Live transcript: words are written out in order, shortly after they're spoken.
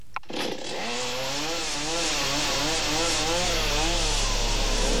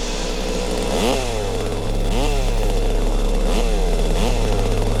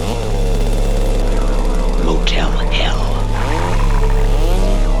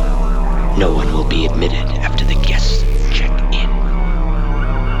No one will be admitted after the guests check in.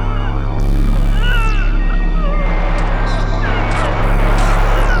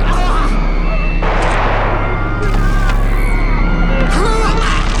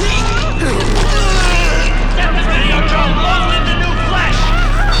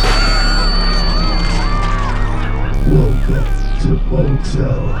 Welcome to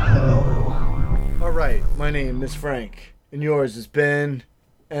Motel Hell. Alright, my name is Frank, and yours is Ben,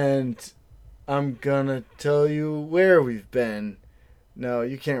 and I'm gonna tell you where we've been. No,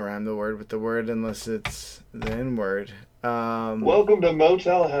 you can't rhyme the word with the word unless it's the N-word. Welcome to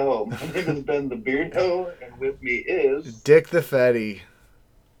Motel Hell. My name is Ben the Beardo, and with me is... Dick the Fetty.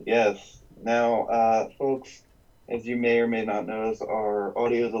 Yes. Now, folks, as you may or may not notice, our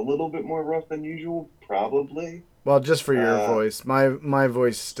audio is a little bit more rough than usual, probably. Well, just for your voice. My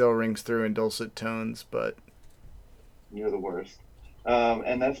voice still rings through in dulcet tones, but... You're the worst.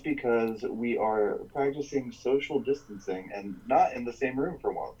 And that's because we are practicing social distancing and not in the same room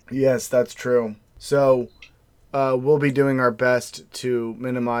for once. Yes, that's true. So, we'll be doing our best to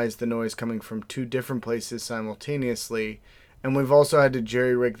minimize the noise coming from two different places simultaneously. And we've also had to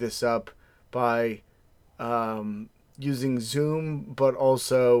jerry-rig this up by using Zoom, but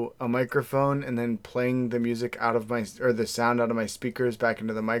also a microphone, and then playing the music out of the sound out of my speakers back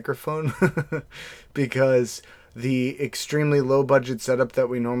into the microphone. Because the extremely low-budget setup that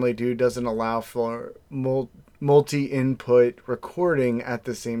we normally do doesn't allow for multi-input recording at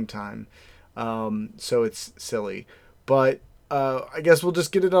the same time. So it's silly. But I guess we'll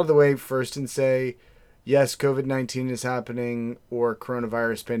just get it out of the way first and say, yes, COVID-19 is happening, or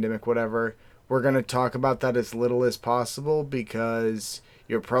coronavirus pandemic, whatever. We're going to talk about that as little as possible because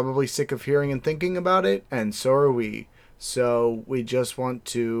you're probably sick of hearing and thinking about it, and so are we. So we just want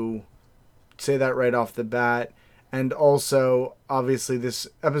to say that right off the bat. And also, obviously, this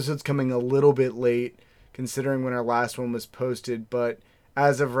episode's coming a little bit late considering when our last one was posted, but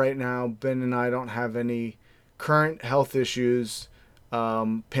as of right now, Ben and I don't have any current health issues.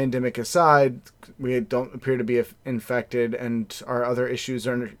 Pandemic aside, we don't appear to be infected, and our other issues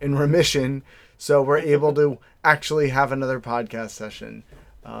are in remission, so we're able to actually have another podcast session.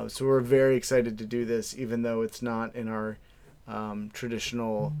 So we're very excited to do this, even though it's not in our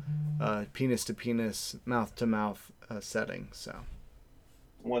traditional penis-to-penis, mouth-to-mouth setting. So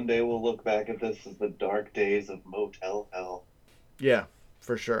One day we'll look back at this as the dark days of Motel Hell. Yeah,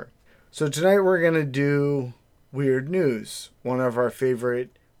 for sure. So tonight we're going to do Weird News, one of our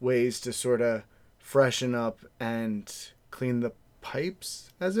favorite ways to sort of freshen up and clean the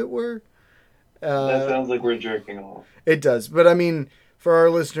pipes, as it were. That sounds like we're jerking off. It does. But I mean, for our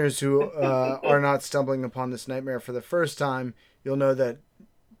listeners who are not stumbling upon this nightmare for the first time, you'll know that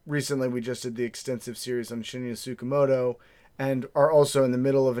recently we just did the extensive series on Shinya Tsukamoto and are also in the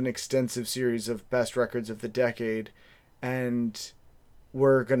middle of an extensive series of best records of the decade. And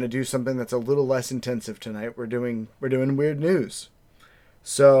we're going to do something that's a little less intensive tonight. We're doing Weird News.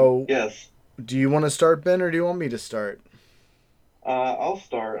 So, yes. Do you want to start, Ben, or do you want me to start? I'll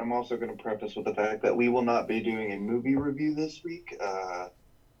start. I'm also going to preface with the fact that we will not be doing a movie review this week,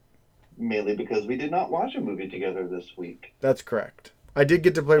 mainly because we did not watch a movie together this week. That's correct. I did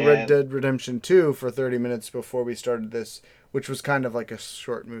get to play Red Dead Redemption 2 for 30 minutes before we started this, which was kind of like a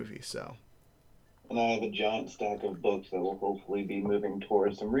short movie, so... And I have a giant stack of books that will hopefully be moving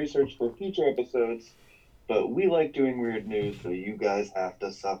towards some research for future episodes. But we like doing Weird News, so you guys have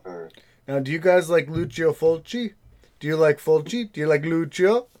to suffer. Now, do you guys like Lucio Fulci? Do you like Fulci? Do you like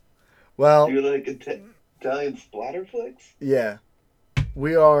Lucio? Well... Do you like Italian splatter flicks? Yeah.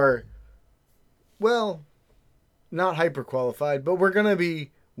 We are, well, not hyper qualified, but we're going to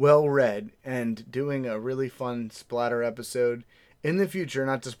be well read and doing a really fun splatter episode in the future,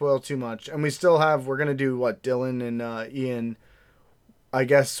 not to spoil too much. And we're going to do, Dylan and Ian. I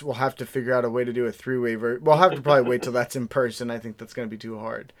guess we'll have to figure out a way to do a three-way we'll have to probably wait till that's in person. I think that's going to be too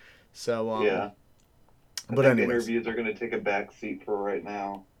hard. So, yeah. But anyways. Interviews are going to take a back seat for right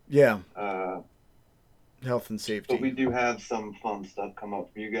now. Yeah. Health and safety. But we do have some fun stuff come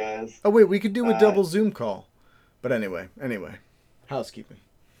up for you guys. Oh, wait, we could do a double Zoom call. But anyway. Housekeeping.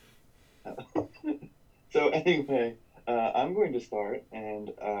 So anyway... I'm going to start,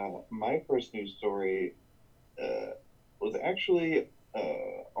 and my first news story was actually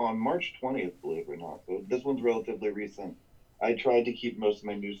on March 20th, believe it or not. So this one's relatively recent. I tried to keep most of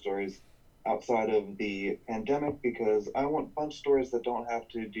my news stories outside of the pandemic because I want fun stories that don't have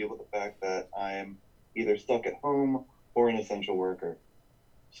to deal with the fact that I am either stuck at home or an essential worker.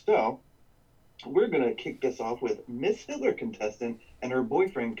 So, we're going to kick this off with Miss Hitler contestant and her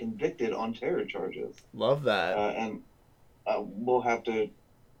boyfriend convicted on terror charges. Love that. And we'll have to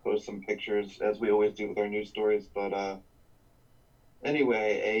post some pictures as we always do with our news stories. But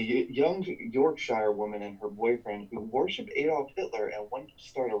anyway, a young Yorkshire woman and her boyfriend who worshipped Adolf Hitler and wanted to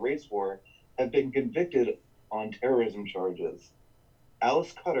start a race war have been convicted on terrorism charges.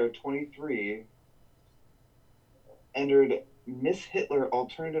 Alice Cutter, 23, entered Miss Hitler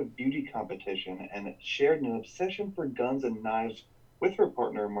Alternative Beauty Competition and shared an obsession for guns and knives with her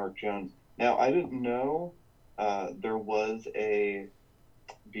partner, Mark Jones. Now, I didn't know there was a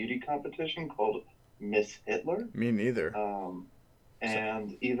beauty competition called Miss Hitler. Me neither.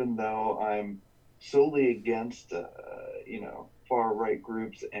 And even though I'm solely against, far right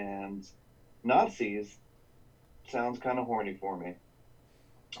groups and Nazis, sounds kind of horny for me.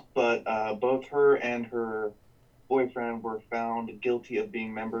 But both her and her boyfriend were found guilty of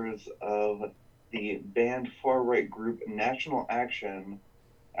being members of the banned far right group National Action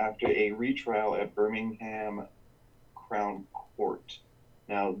after a retrial at Birmingham Crown Court.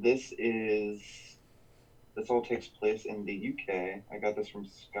 Now, this all takes place in the UK. I got this from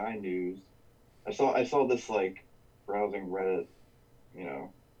Sky News. I saw this like browsing Reddit, a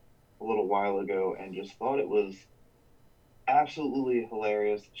little while ago, and just thought it was absolutely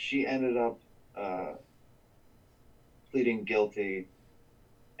hilarious. She ended up pleading guilty,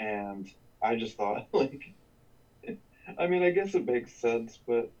 and I just thought, like, I mean, I guess it makes sense,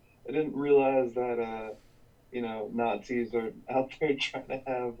 but I didn't realize that, Nazis are out there trying to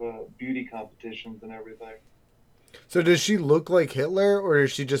have beauty competitions and everything. So does she look like Hitler, or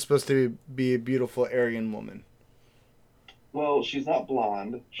is she just supposed to be a beautiful Aryan woman? Well, she's not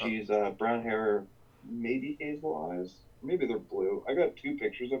blonde. She's brown hair, maybe hazel eyes. Maybe they're blue. I got 2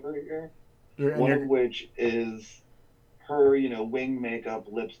 pictures of her here. One of which is her, wing makeup,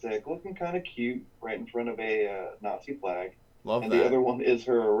 lipstick, looking kind of cute right in front of a Nazi flag. Love and that. The other one is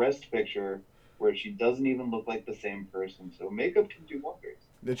her arrest picture where she doesn't even look like the same person. So makeup can do wonders.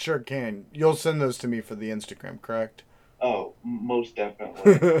 It sure can. You'll send those to me for the Instagram, correct? Oh, most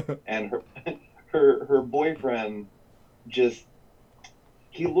definitely. And her boyfriend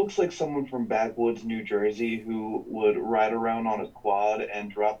he looks like someone from backwoods New Jersey who would ride around on a quad and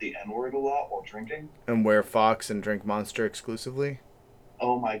drop the N-word a lot while drinking. And wear Fox and drink Monster exclusively?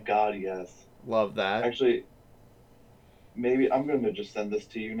 Oh my god, yes. Love that. Actually, maybe I'm going to just send this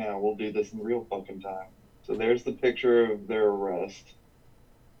to you now. We'll do this in real fucking time. So there's the picture of their arrest.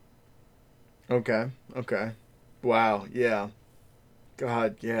 Okay. Wow, yeah.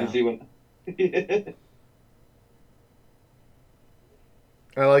 God, yeah. You see what...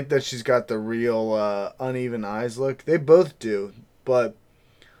 I like that she's got the real uneven eyes look. They both do, but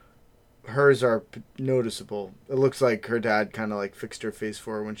hers are noticeable. It looks like her dad kind of like fixed her face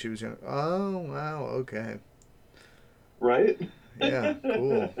for her when she was young. Oh, wow, okay. Right? Yeah,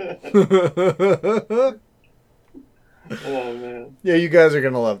 cool. Oh, man. Yeah, you guys are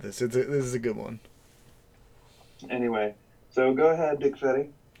going to love this. This is a good one. Anyway, so go ahead, Dick Fetty.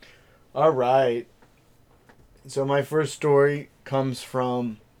 All right. So my first story comes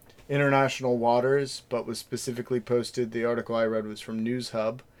from international waters, but was specifically posted. The article I read was from News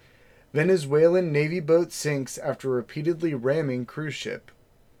Hub. Venezuelan Navy boat sinks after repeatedly ramming cruise ship.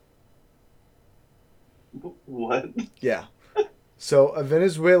 What? Yeah. So a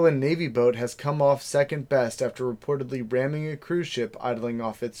Venezuelan Navy boat has come off second best after reportedly ramming a cruise ship idling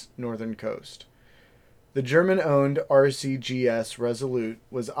off its northern coast. The German-owned RCGS Resolute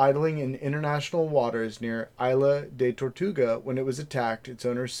was idling in international waters near Isla de Tortuga when it was attacked, its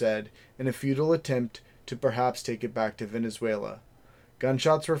owner said, in a futile attempt to perhaps take it back to Venezuela.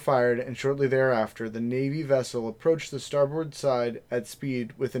 Gunshots were fired, and shortly thereafter, the Navy vessel approached the starboard side at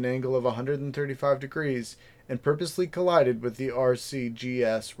speed with an angle of 135 degrees and purposely collided with the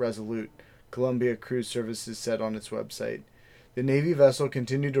RCGS Resolute, Columbia Cruise Services said on its website. The Navy vessel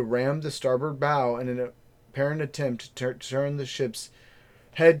continued to ram the starboard bow in an apparent attempt to turn the ship's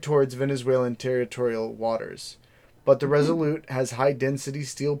head towards Venezuelan territorial waters. But the Resolute has high-density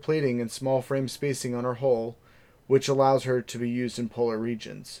steel plating and small frame spacing on her hull, which allows her to be used in polar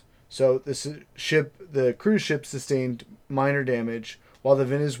regions. So the cruise ship sustained minor damage, while the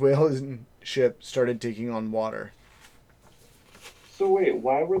Venezuelan ship started taking on water. So wait,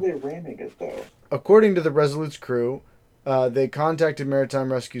 why were they ramming it, though? According to the Resolute's crew, they contacted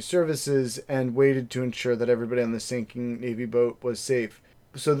Maritime Rescue Services and waited to ensure that everybody on the sinking Navy boat was safe.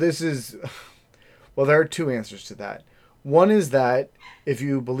 So this is... Well, there are 2 answers to that. One is that, if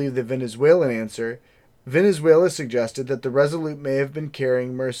you believe the Venezuelan answer, Venezuela suggested that the Resolute may have been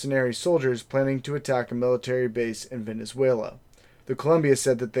carrying mercenary soldiers planning to attack a military base in Venezuela. The Columbia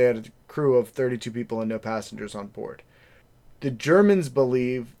said that they had a crew of 32 people and no passengers on board. The Germans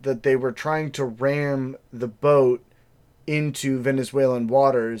believe that they were trying to ram the boat into Venezuelan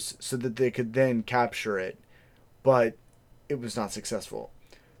waters so that they could then capture it. But it was not successful.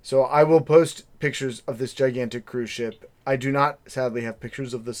 So I will post pictures of this gigantic cruise ship. I do not, sadly, have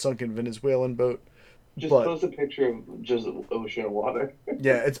pictures of the sunken Venezuelan boat. Just But post a picture of just ocean water.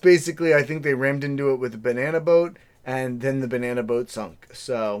 yeah, it's basically, I think they rammed into it with a banana boat, and then the banana boat sunk.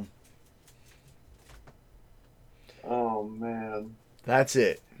 So Oh man. that's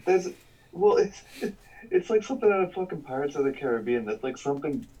it. There's well, it's like something out of fucking Pirates of the Caribbean. That's like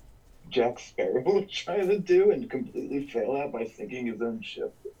something Jack Sparrow was trying to do and completely fail at by sinking his own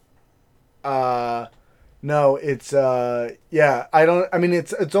ship. No, it's yeah, I mean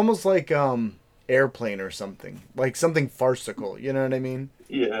it's almost like Airplane or something. Like something farcical, you know what I mean?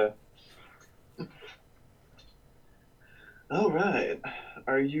 Yeah. All right.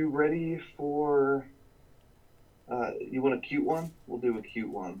 Are you ready for? You want a cute one? We'll do a cute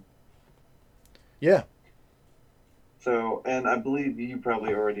one. Yeah. So, and I believe you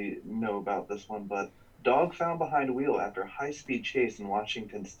probably already know about this one, but dog found behind wheel after high-speed chase in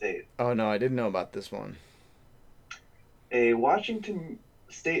Washington State. Oh no, I didn't know about this one. A Washington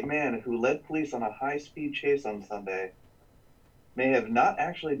State man who led police on a high-speed chase on Sunday may have not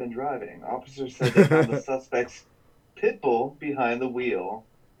actually been driving. Officers said they found the suspect's pit bull behind the wheel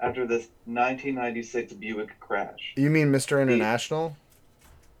after this 1996 Buick crash. You mean Mr. International?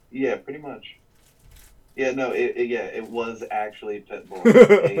 Yeah, pretty much. Yeah, no, it was actually Pitbull.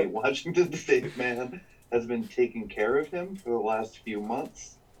 A Washington State man has been taking care of him for the last few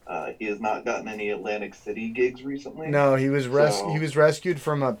months. He has not gotten any Atlantic City gigs recently. No, he was So- he was rescued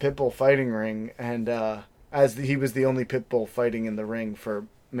from a pit bull fighting ring, and he was the only pit bull fighting in the ring for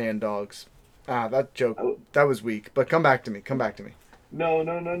man dogs. That joke, Oh. that was weak. But come back to me. No,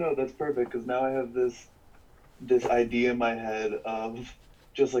 that's perfect, because now I have this idea in my head of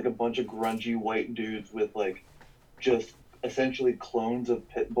just like a bunch of grungy white dudes with like just essentially clones of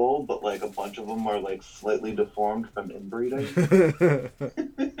Pitbull, but like a bunch of them are like slightly deformed from inbreeding.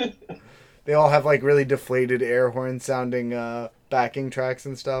 They all have like really deflated air horn sounding backing tracks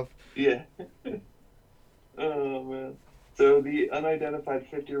and stuff. Yeah. Oh man. So the unidentified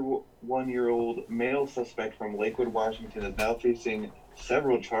 51-year-old male suspect from Lakewood, Washington, is now facing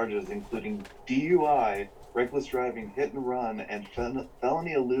several charges, including DUI, reckless driving, hit and run, and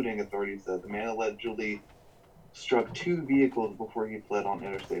felony eluding. Authorities said the man allegedly struck two vehicles before he fled on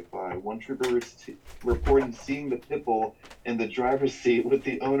Interstate 5. One trooper reported seeing the pit bull in the driver's seat with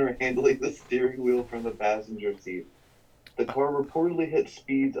the owner handling the steering wheel from the passenger seat. The car reportedly hit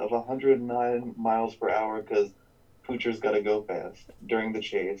speeds of 109 miles per hour because Poocher's got to go fast during the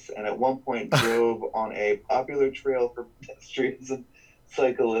chase, and at one point drove on a popular trail for pedestrians and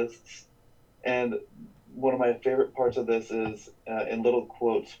cyclists. And one of my favorite parts of this is, in little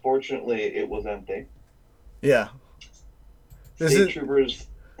quotes, fortunately, it was empty. Yeah. State troopers,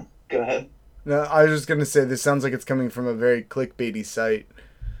 go ahead. No, I was just gonna say this sounds like it's coming from a very clickbaity site.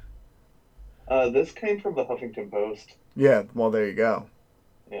 This came from the Huffington Post. Yeah, well there you go.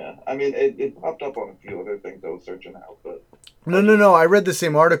 Yeah, I mean, it popped up on a few other things I was searching out, but... No, I read the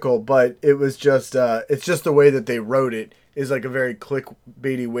same article, but it was just, it's just the way that they wrote it is like a very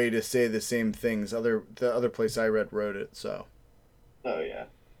clickbaity way to say the same things. The other place I read wrote it, so. Oh, yeah.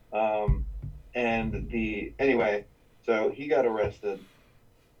 Anyway, so he got arrested,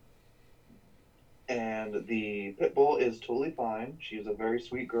 and the pit bull is totally fine. She was a very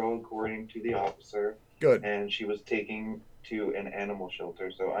sweet girl, according to the officer. Good. And she was taken to an animal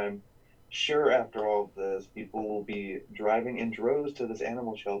shelter. So I'm sure after all of this, people will be driving in droves to this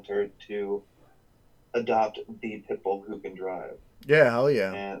animal shelter to adopt the pit bull who can drive. Yeah, hell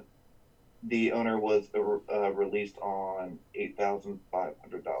yeah. And the owner was released on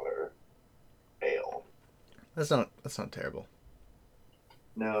 $8,500 bail. That's not terrible.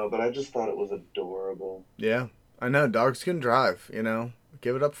 No, but I just thought it was adorable. Yeah, I know. Dogs can drive, you know.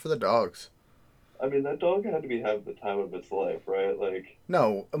 Give it up for the dogs. I mean, that dog had to be having the time of its life, right? Like,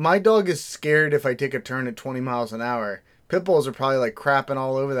 No, my dog is scared if I take a turn at 20 miles an hour. Pit bulls are probably like crapping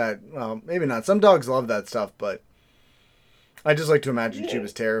all over that. Well, maybe not. Some dogs love that stuff, but I just like to imagine she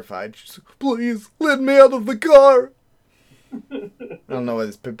was terrified. She's like, please, let me out of the car. I don't know why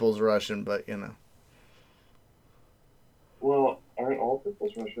this pit bull's Russian, but you know. well, aren't all pit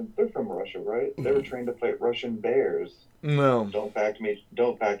bulls Russian? They're from Russia, right? They were trained to fight Russian bears. No. Don't fact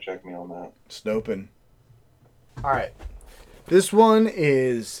check me on that. Snoping. All right. This one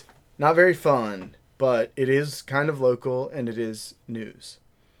is not very fun, but it is kind of local and it is news.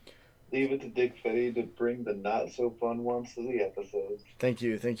 Leave it to Dick Fetty to bring the not so fun ones to the episodes. Thank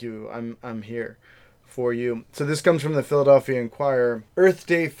you. I'm here for you. So this comes from the Philadelphia Inquirer. Earth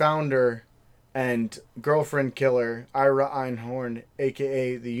Day founder And girlfriend killer Ira Einhorn,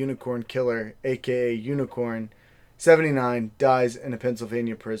 aka the Unicorn Killer, aka Unicorn, 79, dies in a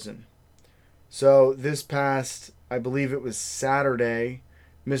Pennsylvania prison. So this past, I believe it was Saturday,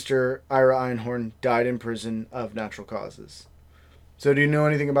 Mr. Ira Einhorn died in prison of natural causes. So do you know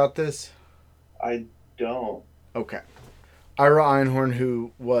anything about this? I don't. Okay. Ira Einhorn,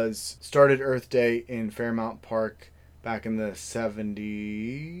 who was started Earth Day in Fairmount Park back in the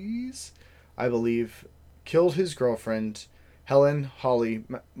 70s, I believe, killed his girlfriend, Helen Holly,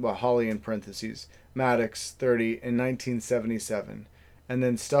 well, Holly in parentheses, Maddox, 30, in 1977, and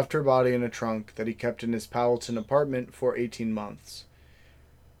then stuffed her body in a trunk that he kept in his Powelton apartment for 18 months.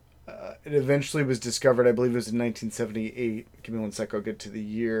 It eventually was discovered, I believe it was in 1978. Give me one sec, I'll get to the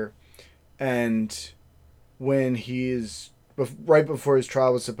year. And when right before his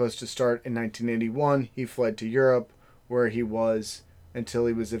trial was supposed to start in 1981, he fled to Europe, where he was until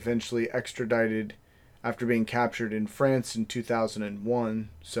he was eventually extradited after being captured in France in 2001.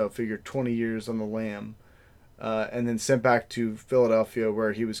 So figure 20 years on the lam. And then sent back to Philadelphia,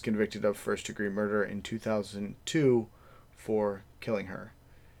 where he was convicted of first-degree murder in 2002 for killing her.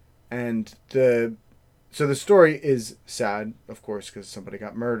 And the story is sad, of course, because somebody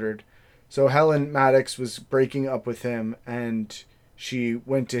got murdered. So Helen Maddox was breaking up with him, and she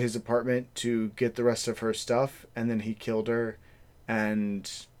went to his apartment to get the rest of her stuff, and then he killed her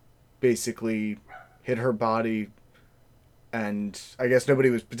and basically hid her body. And I guess nobody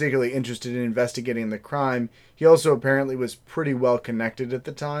was particularly interested in investigating the crime. He also apparently was pretty well connected at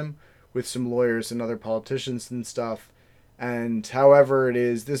the time with some lawyers and other politicians and stuff. And however it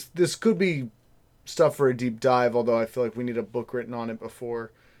is, this could be stuff for a deep dive, although I feel like we need a book written on it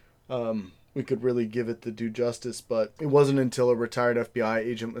before we could really give it the due justice. But it wasn't until a retired FBI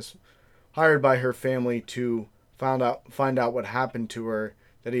agent was hired by her family to find out what happened to her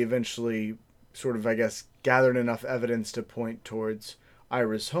that he eventually sort of, I guess, gathered enough evidence to point towards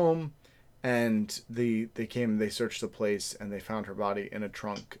Ira's home. And they searched the place, and they found her body in a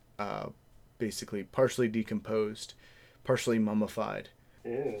trunk, basically partially decomposed, partially mummified.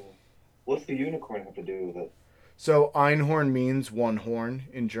 Ew. What's the unicorn have to do with it? So Einhorn means one horn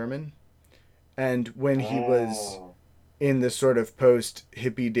in German. And when he was in the sort of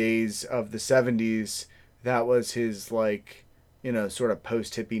post-hippie days of the 70s, that was his, sort of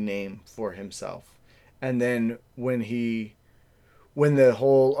post-hippie name for himself. And then when the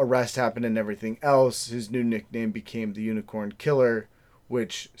whole arrest happened and everything else, his new nickname became the Unicorn Killer,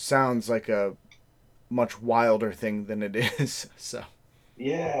 which sounds like a much wilder thing than it is. So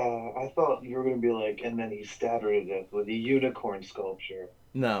Yeah, I thought you were going to be like, and then he stabbed her to death with a unicorn sculpture.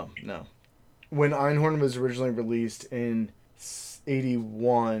 no. When Einhorn was originally released in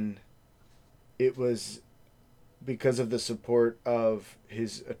 81, it was because of the support of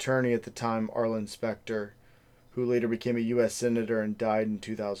his attorney at the time, Arlen Specter, who later became a U.S. Senator and died in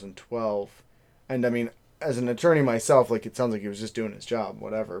 2012. And I mean, as an attorney myself, it sounds like he was just doing his job,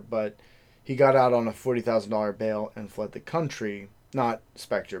 whatever. But he got out on a $40,000 bail and fled the country. Not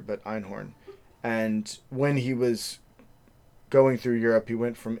Specter, but Einhorn. And when he was going through Europe, he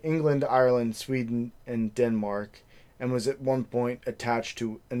went from England, Ireland, Sweden, and Denmark, and was at one point attached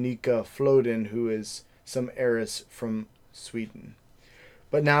to Annika Floden, who is some heiress from Sweden.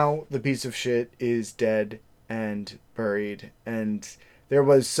 But now the piece of shit is dead and buried, and there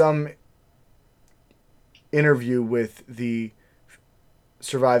was some interview with the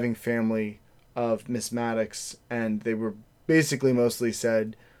surviving family of Miss Maddox, and they were basically mostly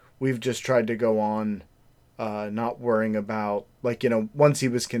said, we've just tried to go on not worrying about, once he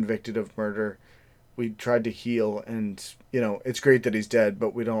was convicted of murder, we tried to heal, and, it's great that he's dead,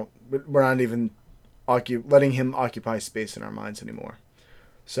 but we're not even letting him occupy space in our minds anymore.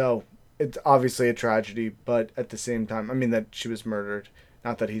 So it's obviously a tragedy, but at the same time, I mean that she was murdered,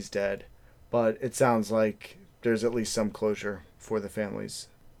 not that he's dead, but it sounds like there's at least some closure for the families.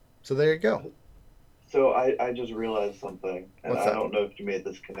 So there you go. So I just realized something, and What's I that? don't know if you made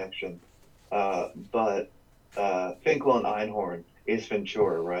this connection, but Finkel and Einhorn, Ace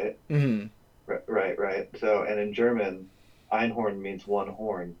Ventura, right? Mm-hmm. Right. So, and in German, Einhorn means one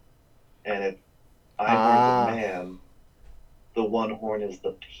horn, and if Einhorn's a man, the one horn is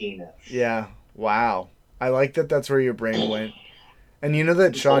the penis. Yeah. Wow. I like that that's where your brain went. And you know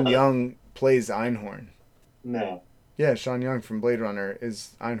that Sean Young plays Einhorn? No. Yeah, Sean Young from Blade Runner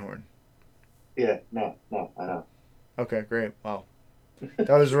is Einhorn. Yeah, no, I know. Okay, great. Wow. That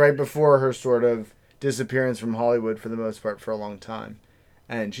was right before her sort of disappearance from Hollywood for the most part for a long time.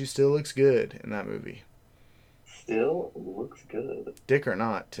 And she still looks good in that movie. Still looks good. Dick or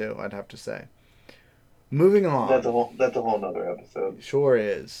not, too, I'd have to say. Moving on. That's a whole nother episode. Sure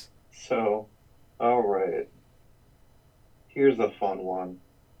is. So, All right. Here's a fun one.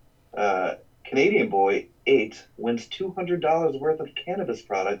 Uh, Canadian boy 8 wins $200 worth of cannabis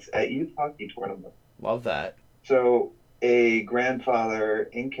products at youth hockey tournament. Love that. So, a grandfather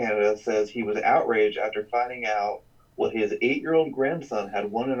in Canada says he was outraged after finding out what his 8-year-old grandson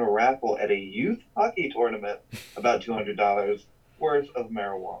had won in a raffle at a youth hockey tournament, about $200 worth of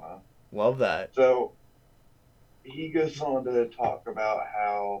marijuana. Love that. So, he goes on to talk about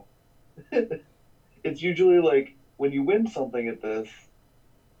how it's usually like when you win something at this,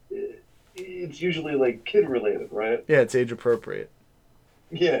 it's usually like kid related, right? Yeah, it's age appropriate.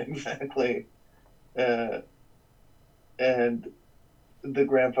 Yeah, exactly. Uh, and the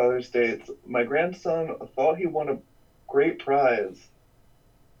grandfather states, "My grandson thought he won a great prize.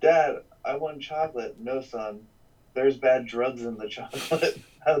 Dad, I won chocolate. No, son. There's bad drugs in the chocolate."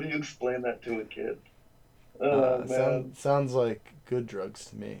 How do you explain that to a kid? Oh, man. Sounds like good drugs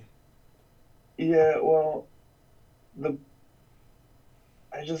to me. Yeah, well, the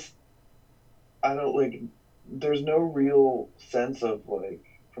I just I don't like. There's no real sense of like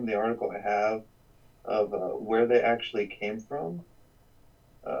from the article I have of where they actually came from.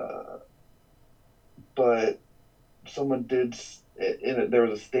 Uh, but someone did in it. There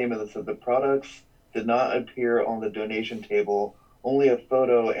was a statement that said the products did not appear on the donation table. Only a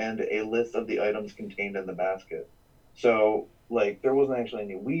photo and a list of the items contained in the basket. So like there wasn't actually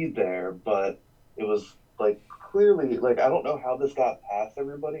any weed there, but it was like clearly like I don't know how this got past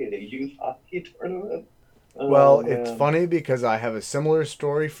everybody at a youth hockey tournament. Well, Oh it's man, funny because I have a similar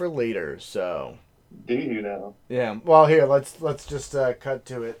story for later, so do you now? yeah. Well, here, let's just cut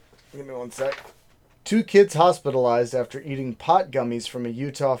to it. Give me one sec. Two kids hospitalized after eating pot gummies from a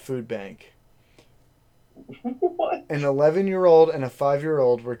Utah food bank. What? An 11-year-old and a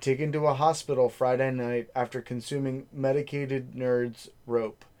 5-year-old were taken to a hospital Friday night after consuming medicated Nerds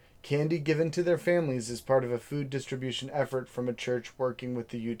rope, candy given to their families as part of a food distribution effort from a church working with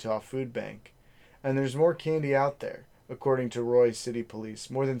the Utah Food Bank. And there's more candy out there, according to Roy City Police.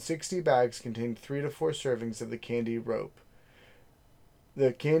 More than 60 bags contain 3 to 4 servings of the candy rope.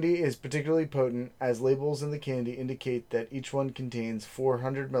 The candy is particularly potent as labels in the candy indicate that each one contains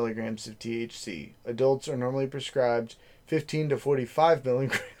 400 milligrams of THC. Adults are normally prescribed 15 to 45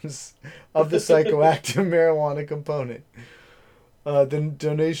 milligrams of the psychoactive marijuana component. The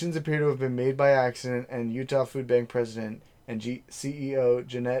donations appear to have been made by accident, and Utah Food Bank President and CEO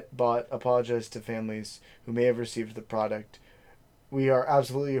Jeanette Bott apologized to families who may have received the product. We are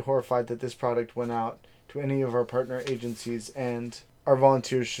absolutely horrified that this product went out to any of our partner agencies, and our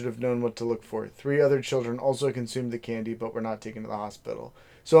volunteers should have known what to look for. 3 other children also consumed the candy but were not taken to the hospital.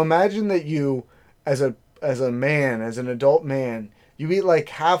 So imagine that you, as a man, as an adult man, you eat like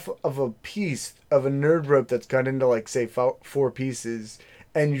half of a piece of a Nerd rope that's cut into like say 4 pieces,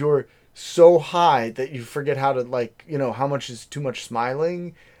 and you're so high that you forget how to like how much is too much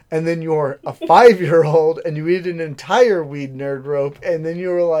smiling, and then you're a 5-year-old and you eat an entire weed Nerd rope, and then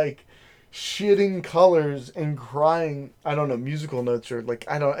you're like shitting colors and crying. I don't know, musical notes or like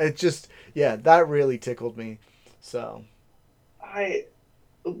I don't. It just that really tickled me. So I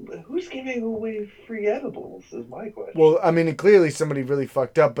Who's giving away free edibles is my well, question. I mean, clearly somebody really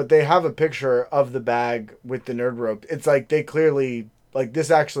fucked up, but they have a picture of the bag with the Nerd rope. It's like they clearly like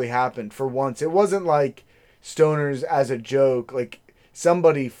this actually happened for once. It wasn't like stoners as a joke. Like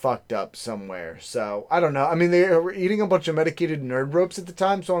somebody fucked up somewhere. So I don't know. I mean, they were eating a bunch of medicated Nerd ropes at the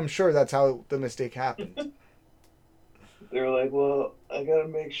time, so I'm sure that's how the mistake happened. They're like, well, I gotta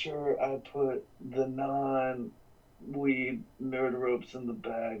make sure I put the non-weed nerd ropes in the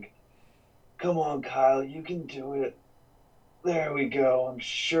bag. Come on, Kyle, you can do it. There we go. I'm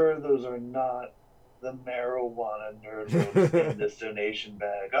sure those are not the marijuana nerd ropes in this donation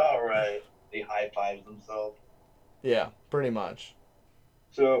bag. All right. He high fives himself. Yeah, pretty much.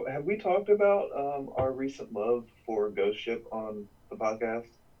 So, have we talked about our recent love for Ghost Ship on the podcast?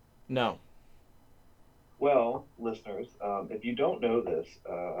 No. Well, listeners, if you don't know this,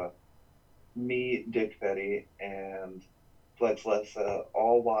 me, Dick Fetty, and Flex Lessa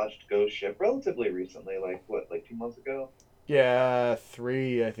all watched Ghost Ship relatively recently, like what, like 2 months ago? Yeah,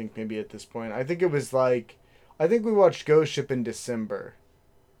 3, I think maybe at this point. I think it was like, I think we watched Ghost Ship in December.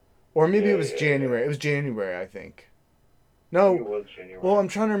 Or maybe it Yeah, was yeah, yeah. January. It was January, I think. I think it No, was well, January. I'm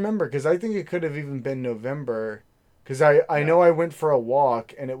trying to remember because I think it could have even been November. Because I know No. I went for a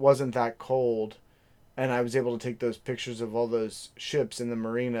walk and it wasn't that cold. And I was able to take those pictures of all those ships in the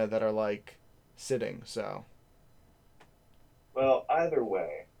marina that are like sitting. So, Well, either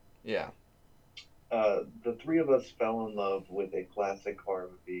way, yeah. the three of us fell in love with a classic horror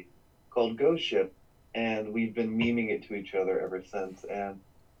movie called Ghost Ship, and we've been memeing it to each other ever since. And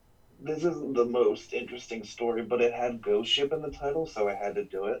this isn't the most interesting story, but it had Ghost Ship in the title, so I had to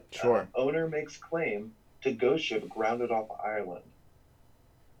do it. Sure. Owner makes claim to Ghost Ship grounded off Ireland.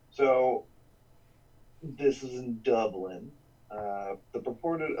 So this is in Dublin. The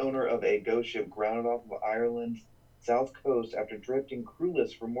purported owner of a ghost ship grounded off of Ireland's south coast after drifting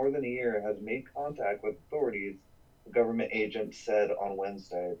crewless for more than a year has made contact with authorities, the government agent said on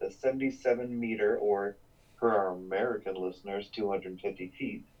Wednesday. The 77-meter, or for our American listeners, 250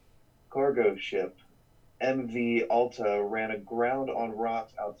 feet, cargo ship MV Alta ran aground on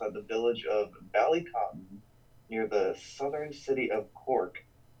rocks outside the village of Ballycotton near the southern city of Cork.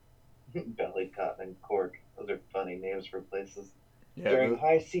 Ballycotton and Cork. Those are funny names for places. Yeah. During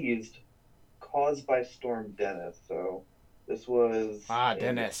high seas caused by Storm Dennis. So this was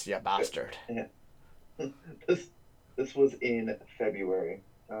Dennis, you bastard. this was in February.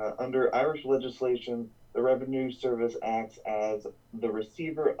 Under Irish legislation, the Revenue Service acts as the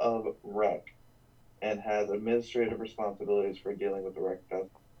receiver of wreck and has administrative responsibilities for dealing with the wreck vessel.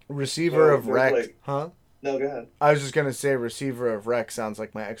 Receiver So of there's wreck, like- huh? No, go ahead. I was just gonna say receiver of wreck sounds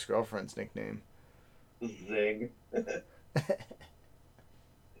like my ex-girlfriend's nickname. Zing.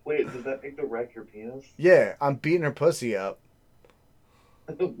 Wait, does that make the wreck your penis? Yeah, I'm beating her pussy up.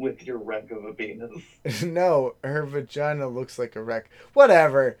 With your wreck of a penis? No, her vagina looks like a wreck.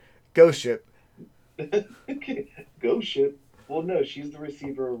 Whatever. Ghost ship. Okay. Ghost ship? Well, no, she's the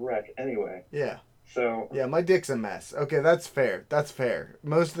receiver of wreck anyway. Yeah. So, Yeah, my dick's a mess. Okay, that's fair. That's fair.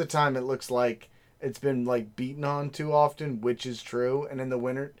 Most of the time it looks like it's been like beaten on too often, which is true. And in the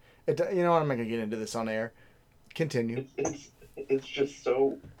winter, you know what? I'm not gonna get into this on air. Continue. it's just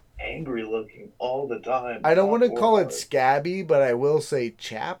so angry looking all the time. I don't want to Top call or it hard. scabby, but I will say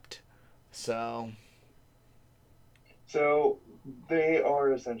chapped. So So they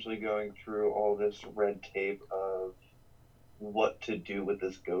are essentially going through all this red tape of what to do with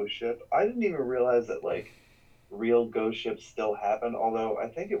this ghost ship. I didn't even realize that like real ghost ships still happen. Although I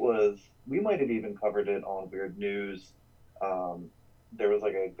think we might have even covered it on Weird News. There was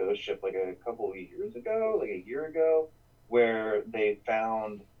like a ghost ship like a couple of years ago, like a year ago, where they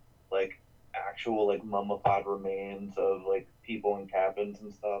found like actual like mummified remains of like people in cabins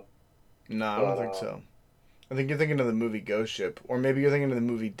and stuff. no, I don't think so. I think you're thinking of the movie Ghost Ship, or maybe you're thinking of the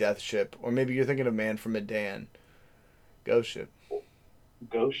movie Death Ship, or maybe you're thinking of Man from Medan. Ghost Ship.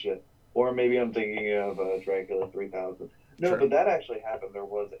 Ghost ship. Or maybe I'm thinking of Dracula 3000. No, True. but that actually happened. There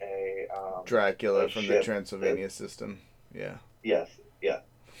was a Dracula a from the ship Transylvania system. Yeah. yes, yeah.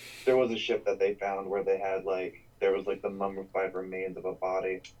 There was a ship that they found where they had like there was like the mummified remains of a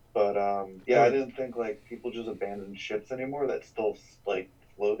body. But yeah, I didn't think like people just abandoned ships anymore that still like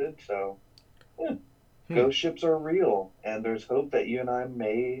floated. So yeah. Ghost ships are real, and there's hope that you and I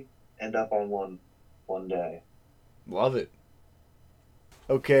may end up on one day. Love it.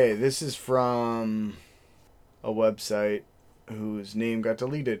 Okay, this is from a website whose name got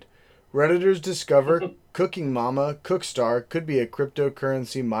deleted. Redditors discover Cooking Mama Cookstar could be a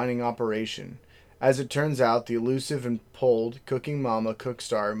cryptocurrency mining operation. As it turns out, the elusive and pulled Cooking Mama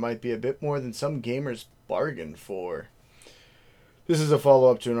Cookstar might be a bit more than some gamers bargained for. This is a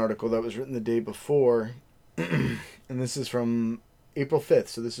follow-up to an article that was written the day before, and this is from April 5th,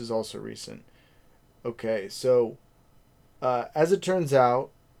 so this is also recent. Okay, so as it turns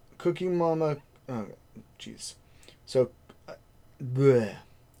out, Cooking Mama... Oh, jeez. So,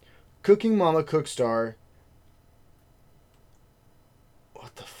 Cooking Mama Cookstar...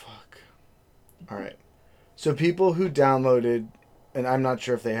 What the fuck? Alright. So people who downloaded, and I'm not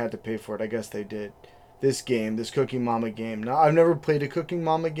sure if they had to pay for it, I guess they did, this game, this Cooking Mama game. Now, I've never played a Cooking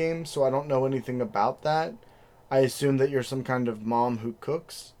Mama game, so I don't know anything about that. I assume that you're some kind of mom who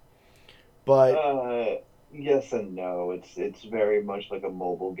cooks. But... Yes and no. It's very much like a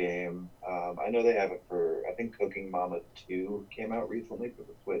mobile game. I know they have it for, I think Cooking Mama 2 came out recently for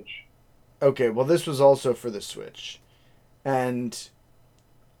the Switch. Okay, well this was also for the Switch. And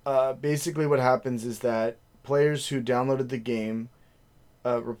basically what happens is that players who downloaded the game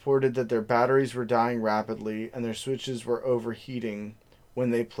reported that their batteries were dying rapidly and their Switches were overheating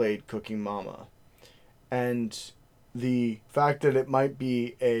when they played Cooking Mama. And the fact that it might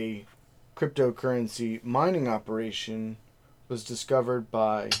be a cryptocurrency mining operation was discovered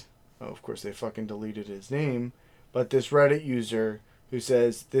by, oh, of course they fucking deleted his name, but this Reddit user who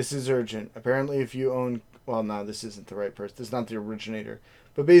says, this is urgent. Apparently if you own, well, no, this isn't the right person. This is not the originator.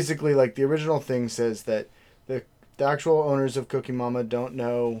 But basically, like, the original thing says that the actual owners of Cooking Mama don't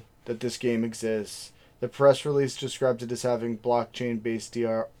know that this game exists. The press release described it as having blockchain-based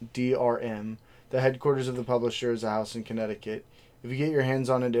DRM. The headquarters of the publisher is a house in Connecticut. If you get your hands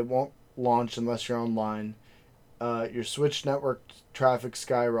on it, it won't launch unless you're online. your Switch network traffic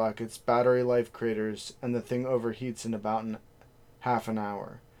skyrockets, battery life craters, and the thing overheats in about half an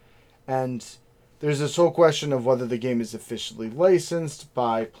hour. And there's this whole question of whether the game is officially licensed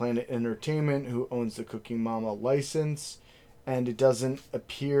by Planet Entertainment, who owns the Cooking Mama license, and it doesn't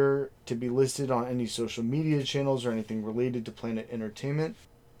appear to be listed on any social media channels or anything related to Planet Entertainment.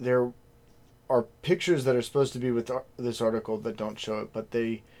 There are pictures that are supposed to be with this article that don't show it, but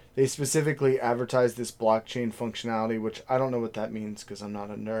they specifically advertise this blockchain functionality, which I don't know what that means because I'm not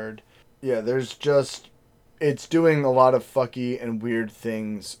a nerd. Yeah, it's doing a lot of fucky and weird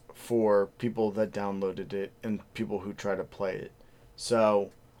things for people that downloaded it and people who try to play it. So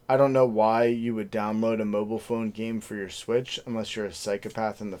I don't know why you would download a mobile phone game for your Switch unless you're a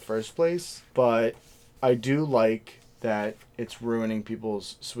psychopath in the first place, but I do like that it's ruining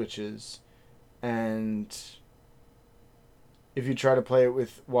people's Switches, and if you try to play it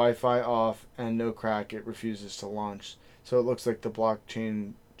with Wi-Fi off and no crack, it refuses to launch. So it looks like the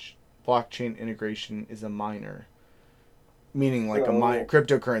blockchain integration is a miner, meaning like a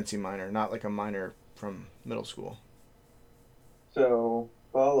cryptocurrency miner, not like a miner from middle school. So,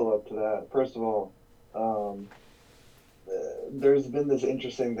 follow up to that. First of all, there's been this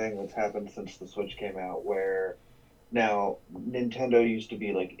interesting thing that's happened since the Switch came out, where now Nintendo used to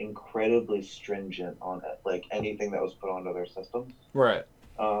be like incredibly stringent on like anything that was put onto their systems. Right.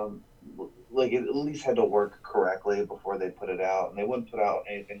 Like it at least had to work correctly before they put it out, and they wouldn't put out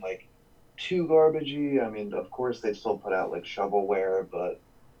anything like too garbagey. I mean, of course, they still put out like shovelware, but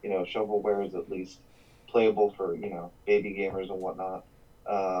shovelware is at least playable for baby gamers and whatnot.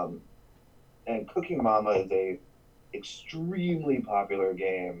 And Cooking Mama is a extremely popular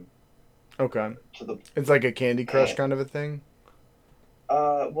game. Okay. It's like a Candy Crush kind of a thing.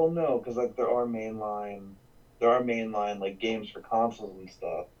 Well, no, because like there are mainline like games for consoles and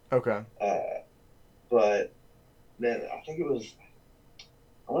stuff. Okay. But then I think I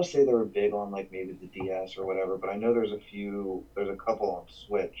want to say they were big on like maybe the DS or whatever, but I know there's a couple on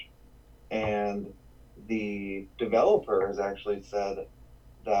Switch, and the developer has actually said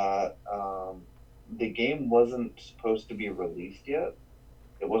that the game wasn't supposed to be released yet.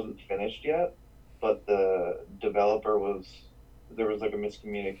 It wasn't finished yet, but the developer there was like a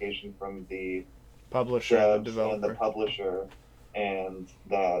miscommunication from the publisher and the publisher, and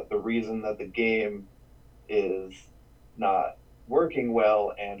that the reason that the game is not working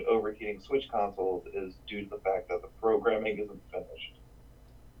well and overheating Switch consoles is due to the fact that the programming isn't finished.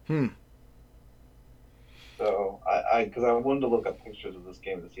 So because I wanted to look up pictures of this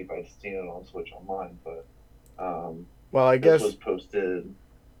game to see if I'd seen it on Switch Online, but well, I guess it was posted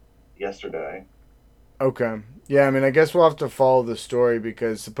yesterday. Okay. Yeah, I mean, I guess we'll have to follow the story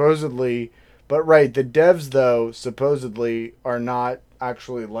because supposedly, but right, the devs though supposedly are not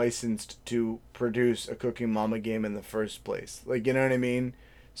actually licensed to produce a Cooking Mama game in the first place. Like, you know what I mean?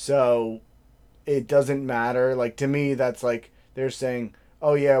 So it doesn't matter. Like, to me, that's like they're saying,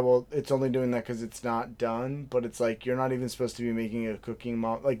 oh yeah, well, it's only doing that because it's not done. But it's like you're not even supposed to be making a Cooking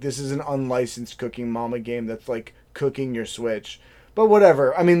Mama. Like, this is an unlicensed Cooking Mama game that's like cooking your Switch. But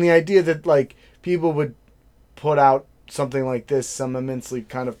whatever. I mean, the idea that like people would put out something like this, some immensely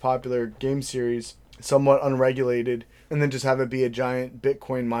kind of popular game series, somewhat unregulated, and then just have it be a giant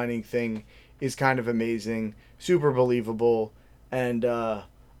Bitcoin mining thing is kind of amazing, super believable, and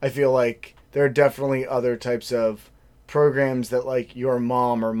I feel like there are definitely other types of programs that like your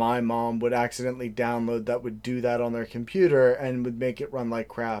mom or my mom would accidentally download that would do that on their computer and would make it run like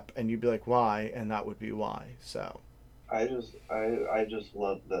crap, and you'd be like, why? And that would be why. So I just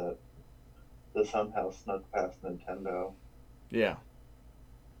love that this somehow snuck past Nintendo. Yeah.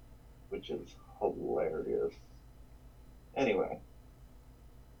 Which is hilarious. Anyway.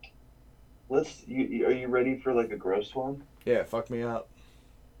 Are you ready for like a gross one? Yeah, fuck me up.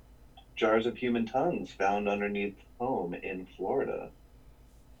 Jars of human tongues found underneath home in Florida.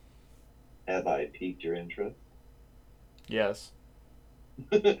 Have I piqued your interest? Yes.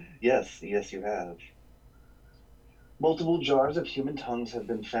 Yes, you have. Multiple jars of human tongues have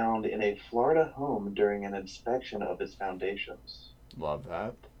been found in a Florida home during an inspection of its foundations. Love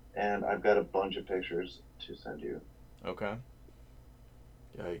that. And I've got a bunch of pictures to send you. Okay.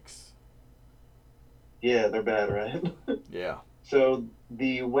 Yikes. Yeah, they're bad, right? Yeah. So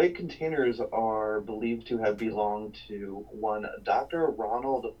the white containers are believed to have belonged to one Dr.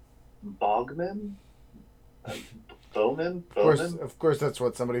 Ronald Bogman? Bowman? Of course, that's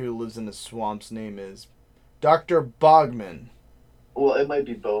what somebody who lives in the swamp's name is. Dr. Bogman. Well, it might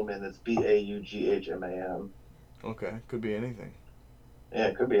be Bowman. It's Baughman. Okay, could be anything. Yeah,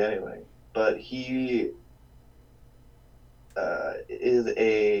 it could be anything. But he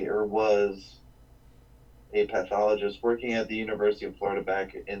was a pathologist working at the University of Florida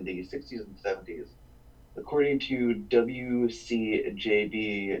back in the 60s and 70s. According to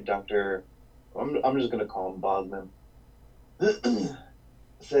WCJB, I'm just going to call him Bogman,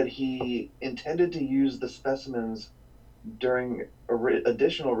 said he intended to use the specimens during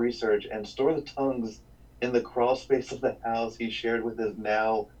additional research and store the tongues in the crawl space of the house he shared with his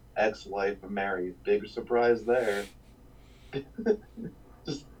now ex-wife Mary. Big surprise there.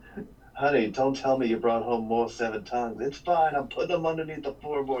 Just, honey, don't tell me you brought home more seven tongues. It's fine. I'm putting them underneath the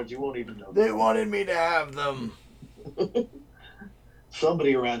floorboards. You won't even know. They wanted me to have them.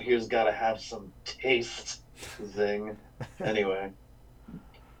 Somebody around here's got to have some taste. Zing. Anyway,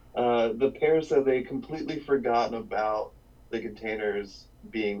 the pair said they completely forgotten about the containers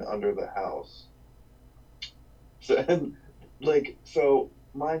being under the house. So,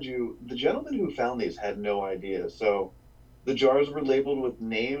 mind you, the gentleman who found these had no idea. So, the jars were labeled with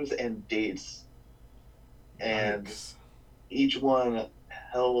names and dates, and Yikes. each one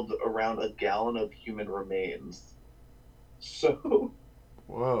held around a gallon of human remains. So,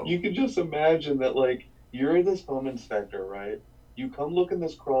 Whoa. you could just imagine that, like, you're this home inspector, right? You come look in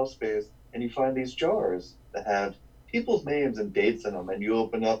this crawl space, and you find these jars that have people's names and dates in them, and you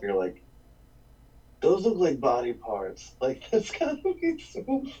open up, and you're like, those look like body parts. Like, that's gotta be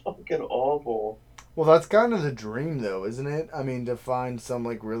so fucking awful. Well, that's kind of the dream, though, isn't it? I mean, to find some,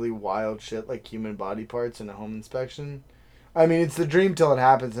 like, really wild shit, like human body parts in a home inspection. I mean, it's the dream till it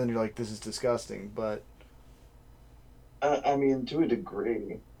happens, and you're like, this is disgusting, but... I mean, to a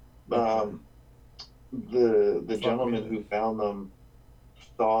degree. The gentleman who found them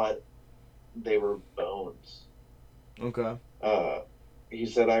thought they were bones. Okay. He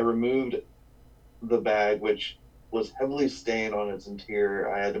said, I removed the bag, which was heavily stained on its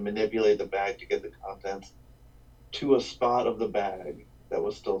interior. I had to manipulate the bag to get the contents to a spot of the bag that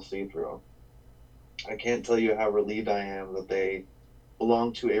was still see-through. I can't tell you how relieved I am that they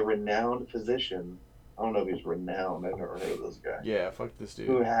belong to a renowned physician. I don't know if he's renowned. I've never heard of this guy. Yeah, fuck this dude.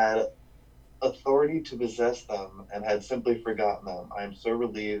 Who had authority to possess them and had simply forgotten them. I am so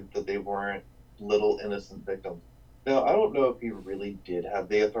relieved that they weren't little innocent victims. Now, I don't know if he really did have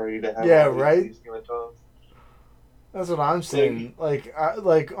the authority to have right? these human tongues. That's what I'm saying.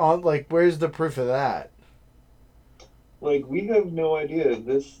 Where's the proof of that? Like, we have no idea.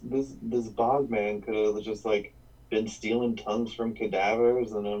 This Bogman could have just, like, been stealing tongues from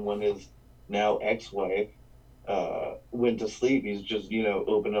cadavers, and then when his now ex-wife went to sleep, he's just,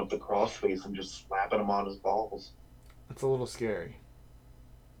 opening up the crawl space and just slapping him on his balls. That's a little scary.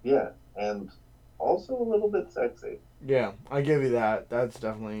 Yeah, and also a little bit sexy. Yeah, I give you that. That's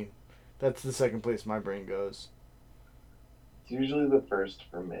the second place my brain goes. It's usually the first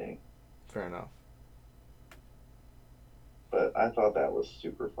for me. Fair enough. But I thought that was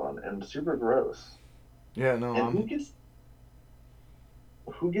super fun and super gross. Yeah, no. And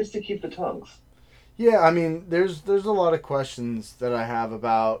who gets to keep the tongues? Yeah, I mean, there's a lot of questions that I have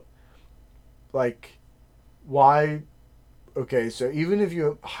about, like, why. Okay, so even if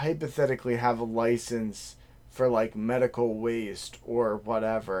you hypothetically have a license for, like, medical waste or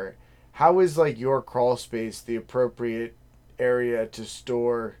whatever, how is, like, your crawl space the appropriate area to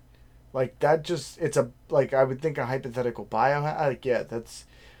store? Like, that just, it's I would think a hypothetical yeah,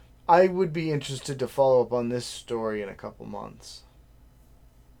 I would be interested to follow up on this story in a couple months.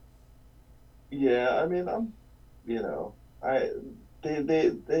 Yeah, I mean,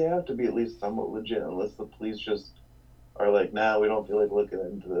 they have to be at least somewhat legit unless the police just are like, nah, we don't feel like looking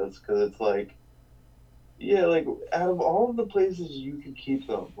into this, because it's like, yeah, like, out of all of the places you could keep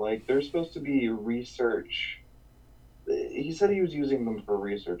them, like, they're supposed to be research. He said he was using them for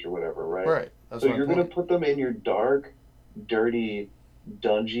research or whatever, right? Right. That's so you're going to put them in your dark, dirty,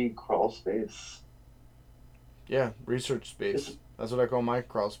 dungy crawl space? Yeah, research space. That's what I call my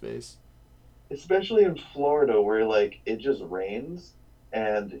crawl space. Especially in Florida, where, like, it just rains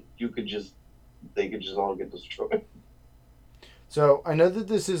and they could just all get destroyed. So I know that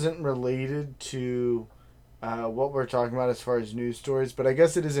this isn't related to what we're talking about as far as news stories, but I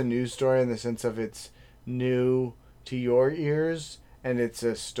guess it is a news story in the sense of it's new to your ears and it's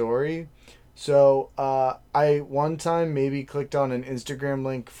a story. So I one time maybe clicked on an Instagram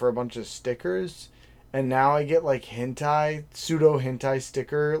link for a bunch of stickers, and now I get like pseudo hentai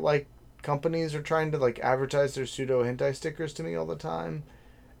sticker, like, companies are trying to, like, advertise their pseudo hentai stickers to me all the time,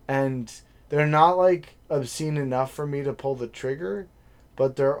 and they're not, like, obscene enough for me to pull the trigger,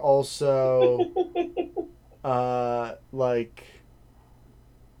 but they're also like,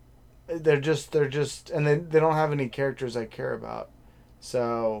 they're just and they don't have any characters I care about.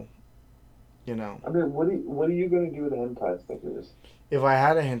 So, you know. I mean, what are you gonna do with hentai stickers? If I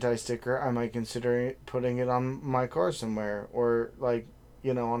had a hentai sticker, I might consider putting it on my car somewhere, or like,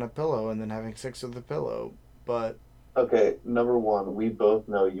 on a pillow and then having sex with the pillow. But Okay, number one, we both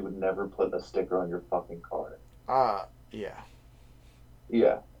know you would never put a sticker on your fucking car. yeah,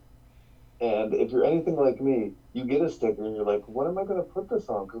 Yeah. And if you're anything like me, you get a sticker and you're like, what am I going to put this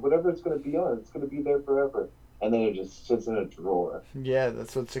on? Because whatever it's going to be on, it's going to be there forever. And then it just sits in a drawer. yeah,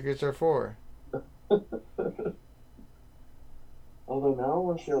 that's what stickers are for. Although now I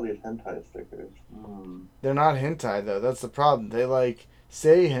want to see all these hentai stickers. Mm. They're not hentai though. That's the problem. They like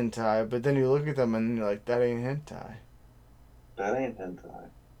say hentai, but then you look at them and you're like, that ain't hentai. That ain't hentai.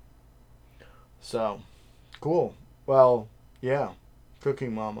 So, cool. Well, yeah,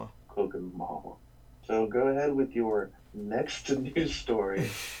 Cooking Mama. Cooking mama. So go ahead with your next news story.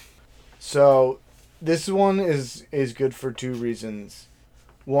 So, this one is good for two reasons.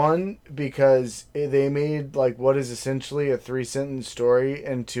 One, because they made like what is essentially a 3-sentence story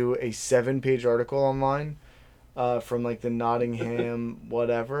into a 7-page article online, from like the Nottingham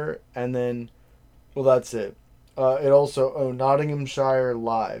whatever, and then, well, that's it. It also Nottinghamshire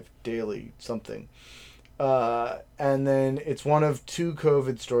Live Daily something. And then it's one of 2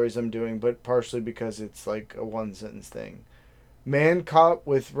 COVID stories I'm doing, but partially because it's like a 1-sentence thing. Man caught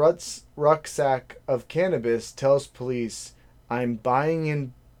with rucksack of cannabis tells police, I'm buying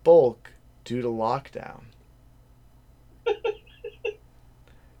in bulk due to lockdown.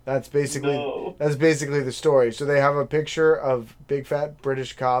 That's basically No. that's basically the story. So they have a picture of big fat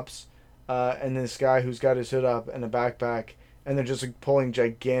British cops, and this guy who's got his hood up and a backpack, and they're just like pulling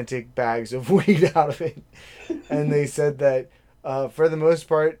gigantic bags of weed out of it. And they said that for the most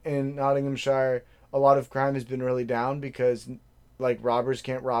part in Nottinghamshire, a lot of crime has been really down because like robbers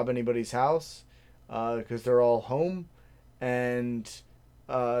can't rob anybody's house because they're all home, and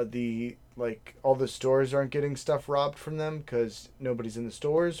the like all the stores aren't getting stuff robbed from them because nobody's in the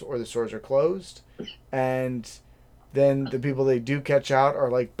stores or the stores are closed, and then the people they do catch out are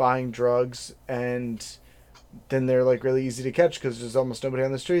like buying drugs, and then they're like really easy to catch because there's almost nobody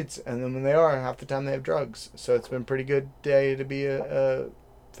on the streets, and then when they are, half the time they have drugs. So it's been a pretty good day to be a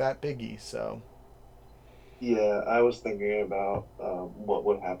fat piggy. So Yeah, I was thinking about what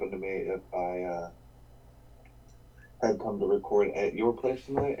would happen to me if I had come to record at your place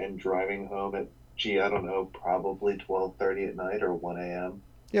tonight and driving home at, gee, I don't know, probably 12:30 at night or 1 a.m.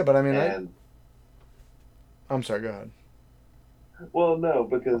 yeah, but I mean, And, I'm sorry. Go ahead. well, no,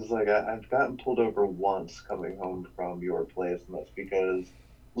 because like I've gotten pulled over once coming home from your place, and that's because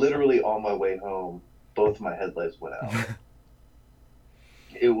literally on my way home, both my headlights went out.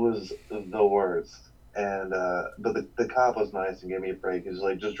 It was the worst. And but the cop was nice and gave me a break. He was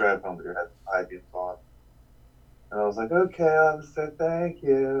like, just drive home with your high beams on. And I was like, okay, officer, thank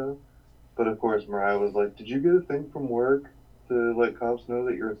you. But of course, Mariah was like, did you get a thing from work to let cops know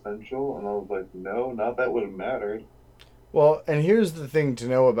that you're essential? And I was like, no, not that would have mattered. Well, and here's the thing to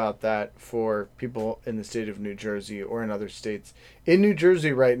know about that for people in the state of New Jersey or in other states. In New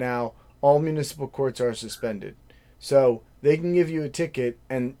Jersey right now, all municipal courts are suspended. So they can give you a ticket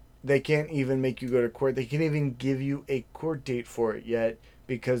and they can't even make you go to court. They can't even give you a court date for it yet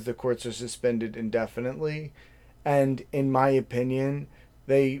because the courts are suspended indefinitely. And in my opinion,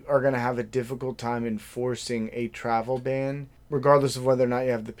 they are going to have a difficult time enforcing a travel ban, regardless of whether or not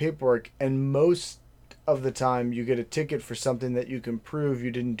you have the paperwork. And most of the time, you get a ticket for something that you can prove you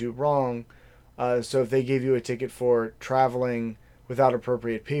didn't do wrong. So if they gave you a ticket for traveling without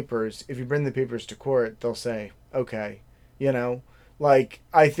appropriate papers, if you bring the papers to court, they'll say, okay, you know, like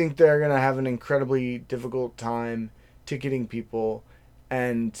I think they're going to have an incredibly difficult time ticketing people.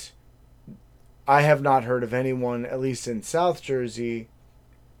 And I have not heard of anyone, at least in South Jersey,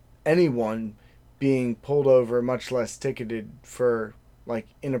 anyone being pulled over, much less ticketed for like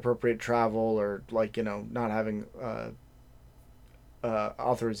inappropriate travel or like not having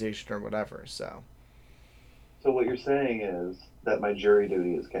authorization or whatever. So So what you're saying is that my jury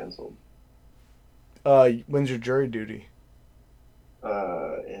duty is canceled when's your jury duty?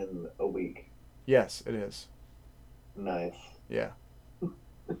 in a week. Yes, it is. Nice. Yeah.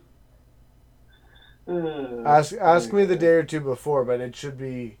 Ask me the day or two before, but it should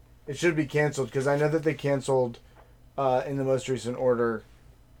be canceled because I know that they canceled in the most recent order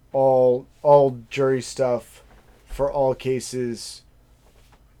all jury stuff for all cases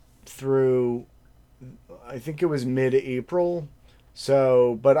through I think it was mid-April.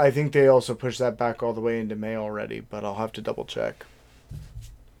 So, but I think they also pushed that back all the way into May already, but I'll have to double check.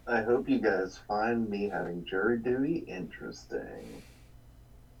 I hope you guys find me having jury duty interesting.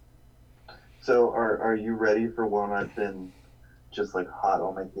 So are you ready for one I've been just like hot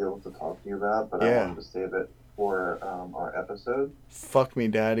on my heels to talk to you about, but I Yeah. wanted to save it for our episode. Fuck me,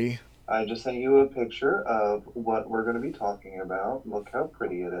 daddy. I just sent you a picture of what we're going to be talking about. Look how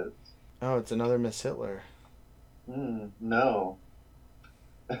pretty it is. Oh, it's another Miss Hitler. No.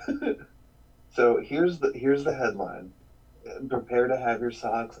 So here's the headline. Prepare to have your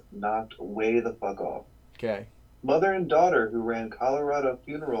socks knocked way the fuck off. Okay. Mother and daughter who ran Colorado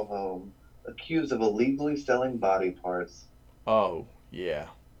funeral home accused of illegally selling body parts. Oh, yeah.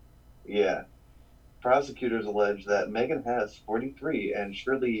 Yeah. Prosecutors allege that Megan Hess, 43, and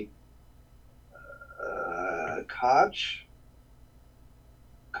Shirley Koch,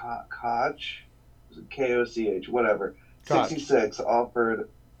 Koch, whatever, Koch. 66, offered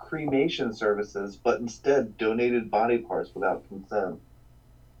cremation services, but instead donated body parts without consent.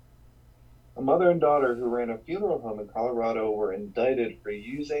 A mother and daughter who ran a funeral home in Colorado were indicted for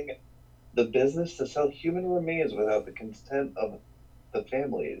using the business to sell human remains without the consent of the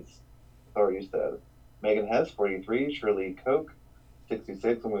families, authorities said. Megan Hess, 43, Shirley Koch,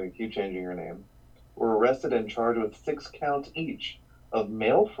 66, I'm going to keep changing her name, were arrested and charged with 6 counts each of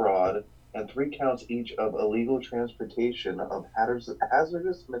mail fraud and 3 counts each of illegal transportation of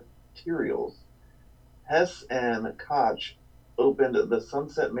hazardous materials. Hess and Koch opened the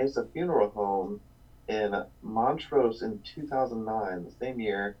Sunset Mesa Funeral Home in Montrose in 2009. The same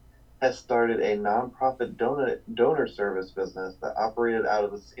year, Hess started a nonprofit donor service business that operated out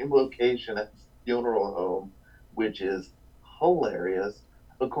of the same location as the funeral home, which is hilarious,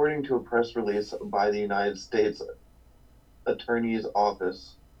 according to a press release by the United States Attorney's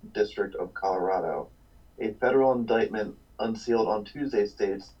Office, District of Colorado. A federal indictment unsealed on Tuesday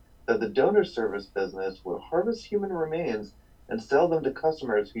states that the donor service business would harvest human remains and sell them to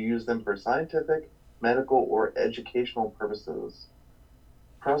customers who use them for scientific, medical, or educational purposes.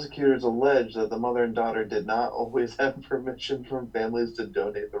 Prosecutors allege that the mother and daughter did not always have permission from families to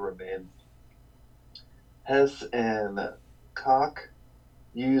donate the remains. Hess and Koch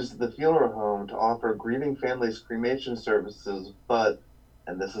used the funeral home to offer grieving families cremation services, but,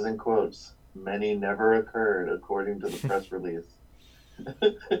 and this is in quotes, many never occurred, according to the press release.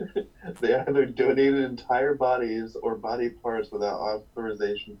 They either donated entire bodies or body parts without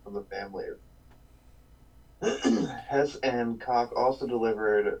authorization from the families. Hess and Koch also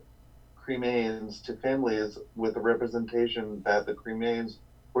delivered cremains to families with the representation that the cremains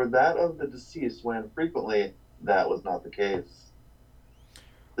were that of the deceased, when frequently that was not the case.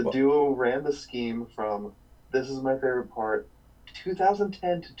 The duo ran the scheme from, this is my favorite part,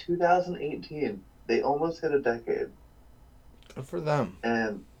 2010 to 2018. They almost hit a decade. Good for them.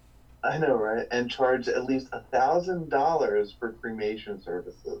 And I know, right? And charged at least $1,000 for cremation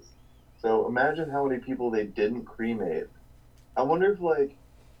services. So imagine how many people they didn't cremate. I wonder if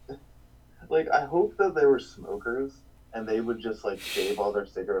I hope that they were smokers and they would just like shave all their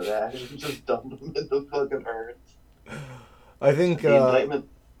cigarette ash and just dump them in the fucking urns. I think The indictment.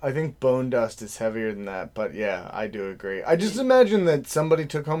 I think bone dust is heavier than that, but yeah, I do agree. I just imagine that somebody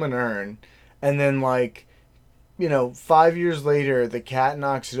took home an urn, and then 5 years later, the cat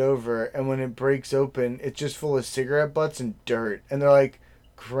knocks it over, and when it breaks open, it's just full of cigarette butts and dirt, and they're like,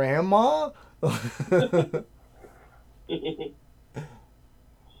 "Grandma."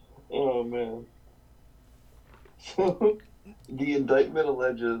 Oh man. So the indictment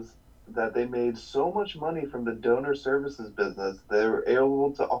alleges that they made so much money from the donor services business they were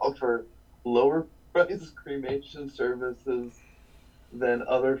able to offer lower price cremation services than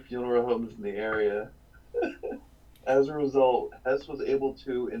other funeral homes in the area. As a result, Hess was able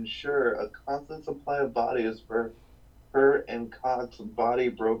to ensure a constant supply of bodies for her and Koch's body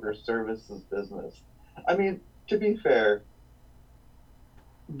broker services business. I mean, to be fair,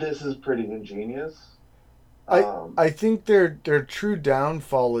 this is pretty ingenious. I think their true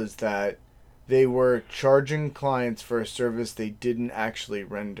downfall is that they were charging clients for a service they didn't actually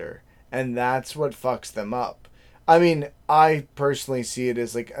render, and that's what fucks them up. I mean, I personally see it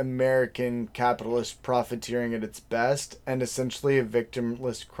as like American capitalist profiteering at its best, and essentially a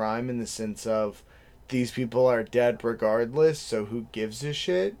victimless crime in the sense of these people are dead regardless, so who gives a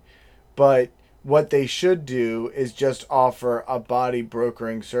shit? But what they should do is just offer a body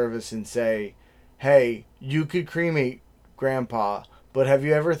brokering service and say, hey, you could cremate Grandpa, but have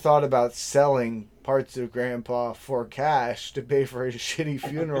you ever thought about selling parts of Grandpa for cash to pay for his shitty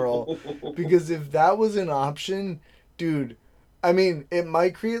funeral? Because if that was an option, dude, I mean, it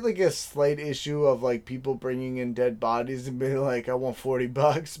might create like a slight issue of like people bringing in dead bodies and being like, I want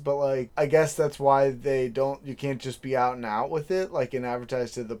 $40, but like, I guess that's why you can't just be out and out with it, like, and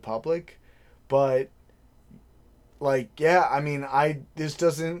advertise to the public. But like, yeah, I mean, why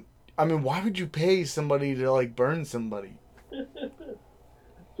would you pay somebody to like burn somebody?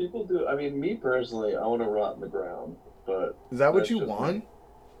 people do. I mean, me personally, I want to rot in the ground, but Is that what that's you just want? me.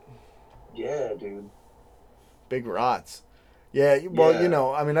 Yeah, dude. Big rots. Yeah, well,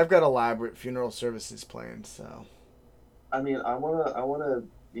 Yeah. I mean, I've got elaborate funeral services planned, so. I mean, I wanna,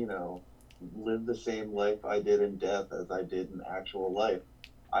 live the same life I did in death as I did in actual life.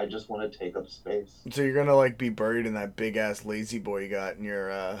 I just want to take up space. So you're gonna like be buried in that big ass lazy boy you got in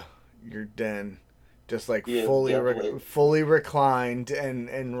your den, just like Yeah, fully definitely, fully reclined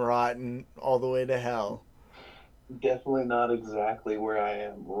and rotten all the way to hell. definitely not exactly where I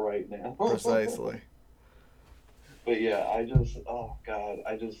am right now. Precisely. But yeah, oh God,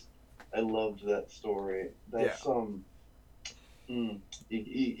 I loved that story. Yeah. That's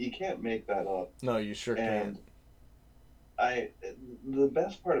you can't make that up. No, you sure can't. And I, the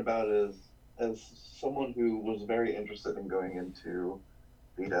best part about it is, as someone who was very interested in going into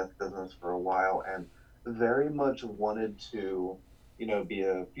the death business for a while and very much wanted to, be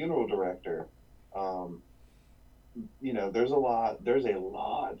a funeral director. Um, there's a lot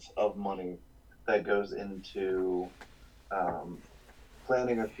of money that goes into um,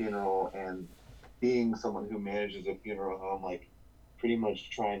 planning a funeral and being someone who manages a funeral home, like pretty much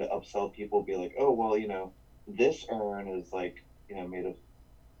trying to upsell people, be like, oh, well, this urn is like, made of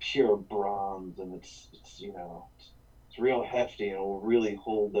pure bronze and it's real hefty and it will really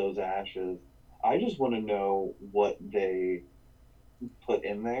hold those ashes. I just want to know what they put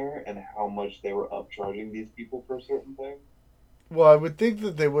in there and how much they were upcharging these people for certain things. Well, I would think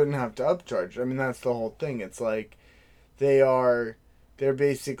that they wouldn't have to upcharge. I mean, that's the whole thing. It's like they are they're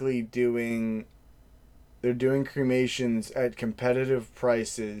basically doing cremations at competitive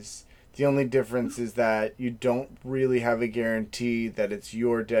prices. The only difference is that you don't really have a guarantee that it's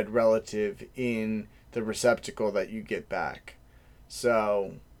your dead relative in the receptacle that you get back.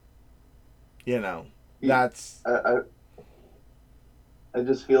 So, you know, that's I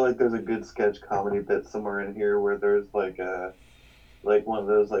just feel like there's a good sketch comedy bit somewhere in here where there's like one of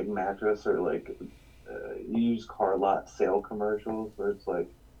those like mattress or like used car lot sale commercials where it's like,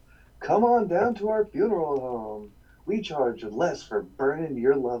 come on down to our funeral home. We charge less for burning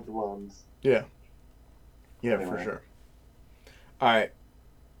your loved ones. yeah. Yeah, for Anyway, sure. All right.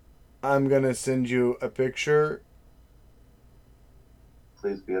 I'm going to send you a picture.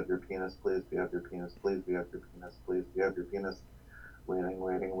 please be of your penis. Please be of your penis. Please be of your penis. Please be of your penis. Waiting,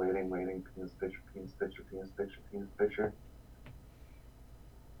 waiting, waiting, waiting. Penis picture. Penis picture. Penis picture. Penis picture.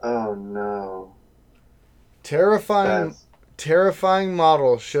 Oh no. Terrifying That's terrifying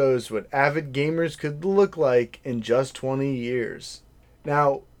model shows what avid gamers could look like in just 20 years.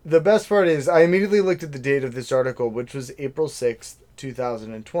 Now, the best part is I immediately looked at the date of this article, which was April 6th,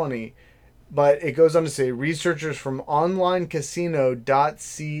 2020, but it goes on to say researchers from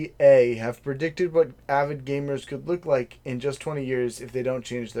onlinecasino.ca have predicted what avid gamers could look like in just 20 years if they don't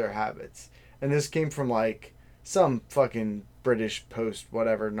change their habits. And this came from like some fucking British Post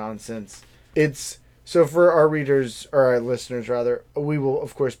whatever nonsense. It's so for our readers or our listeners rather, we will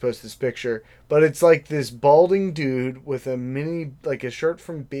of course post this picture, but it's like this balding dude with a mini like a shirt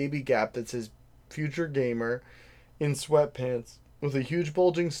from Baby Gap that says future gamer in sweatpants with a huge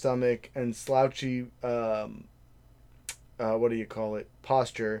bulging stomach and slouchy what do you call it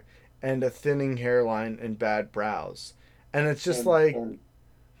posture and a thinning hairline and bad brows, and it's just like and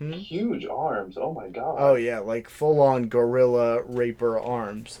hmm? huge arms. Oh my Oh god. yeah, like full on gorilla raper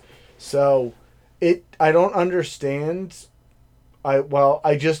arms. So I don't understand.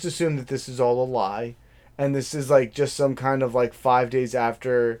 I just assume that this is all a lie, and this is like just some kind of like 5 days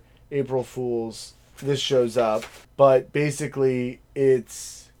after April Fools this shows up. But basically,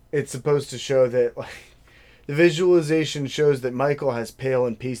 it's supposed to show that like the visualization shows that Michael has pale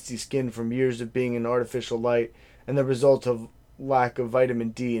and pasty skin from years of being in artificial light, and the result of lack of vitamin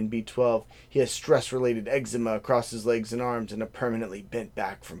D and B12. He has stress-related eczema across his legs and arms and a permanently bent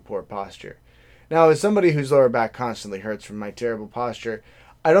back from poor posture. Now, as somebody whose lower back constantly hurts from my terrible posture,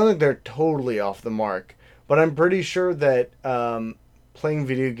 I don't think they're totally off the mark, but I'm pretty sure that playing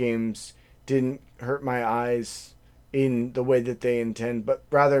video games didn't hurt my eyes in the way that they intend, but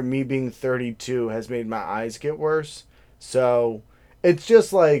rather me being 32 has made my eyes get worse. So it's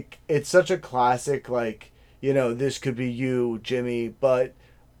just like, it's such a classic, like, this could be you, Jimmy, but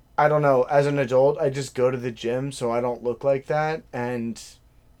I don't know. As an adult, I just go to the gym so I don't look like that and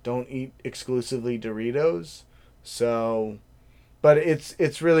don't eat exclusively Doritos. So, but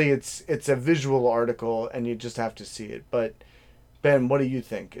it's really it's a visual article and you just have to see it. But Ben, what do you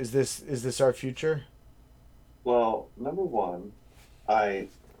think? Is this our future? Well, number one, I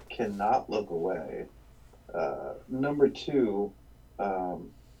cannot look away. Number two,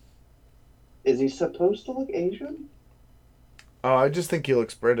 um, is he supposed to look Asian? Oh, I just think he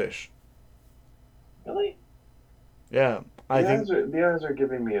looks British. Really? Yeah, I think The eyes are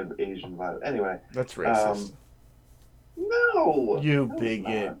giving me an Asian vibe. Anyway, that's racist. um, no, You no, it's bigot.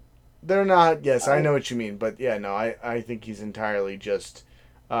 not. They're not. Yes, I know I what you mean, but yeah, no, I think he's entirely just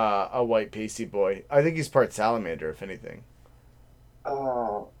a white pasty boy. I think he's part salamander, if anything.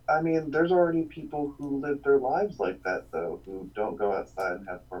 I mean, there's already people who live their lives like that though, who don't go outside and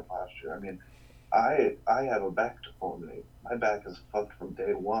have poor posture. I mean, I have a back deformity. My back is fucked from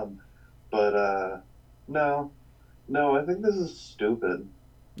day one. But no, no, I think this is stupid.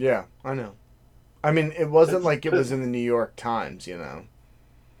 Yeah, I know. I mean, it wasn't It's like it was in the New York Times, you know.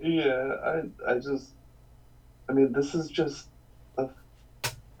 yeah, I mean, this is just a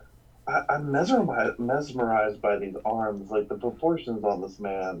I'm mesmerized by these arms, like the proportions on this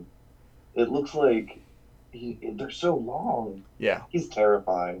man. It looks like they're so long. Yeah. He's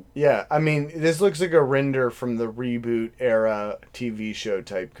terrifying. Yeah, I mean, this looks like a render from the reboot era TV show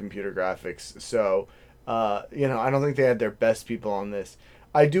type computer graphics. So, I don't think they had their best people on this.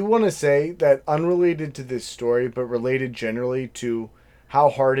 I do want to say that unrelated to this story, but related generally to how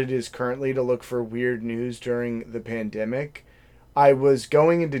hard it is currently to look for weird news during the pandemic, I was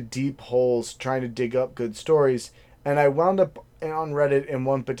going into deep holes trying to dig up good stories, and I wound up on Reddit in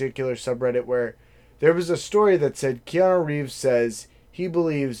one particular subreddit where there was a story that said Keanu Reeves says he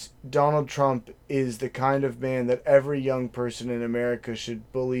believes Donald Trump is the kind of man that every young person in America should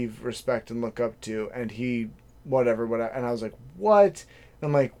believe, respect, and look up to, and he, whatever. And I was like, what? And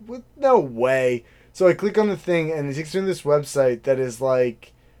I'm like, what? No way. So I click on the thing, and it takes me to this website that is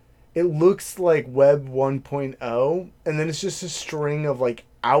like, it looks like Web 1.0, and then it's just a string of like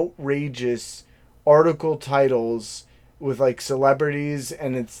outrageous article titles with like celebrities,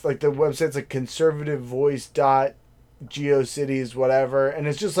 and it's like the website's like conservative voice dot geocities whatever, and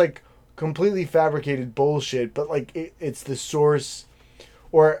it's just like completely fabricated bullshit, but like it's the source,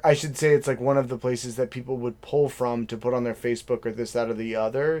 or I should say it's like one of the places that people would pull from to put on their Facebook or this, that, or the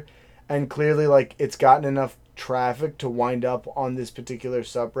other. And clearly, like, it's gotten enough traffic to wind up on this particular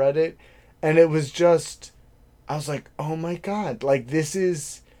subreddit. And it was just, I was like, oh my God, like, this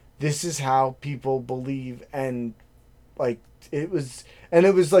is how people believe. And like, it was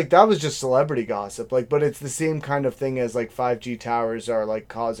like, that was just celebrity gossip. Like, but it's the same kind of thing as like 5G towers are like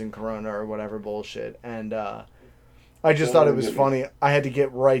causing corona or whatever bullshit. And, I just Don't thought it even was get me. funny. I had to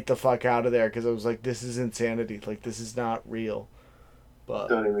get right the fuck out of there because I was like, this is insanity. Like, this is not real. But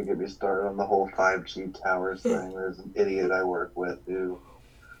Don't even get me started on the whole 5G towers thing. There's an idiot I work with who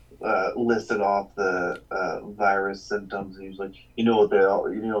listed off the virus symptoms. And he was like, you know what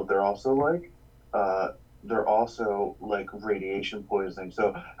they're also like? Uh, they're also like radiation poisoning.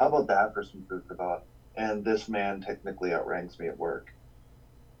 So how about that for some food for thought? And this man technically outranks me at work.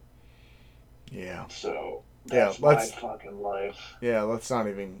 yeah, So yeah. that's my fucking life.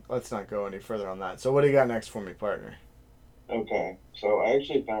 Let's not go any further on that. So what do you got next for me, partner? Okay, so I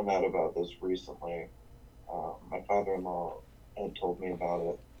actually found out about this recently. My father-in-law had told me about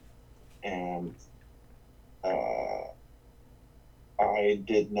it, and uh, I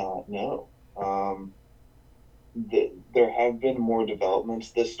did not know. Um, there have been more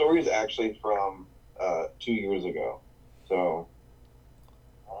developments. This story is actually from 2 years ago, so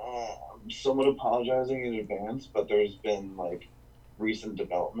I'm somewhat apologizing in advance, but there's been like recent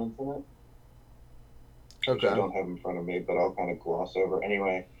developments in it, which I Okay. don't have in front of me, but I'll kind of gloss over.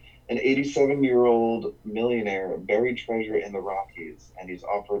 Anyway, an 87-year-old millionaire buried treasure in the Rockies, and he's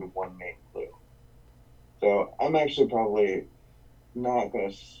offered one main clue. So I'm actually probably not going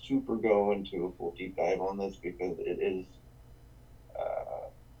to super go into a full deep dive on this because it is uh,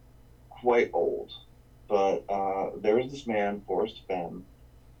 quite old. But there is this man, Forrest Fenn,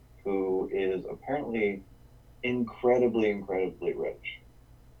 who is apparently incredibly, incredibly rich.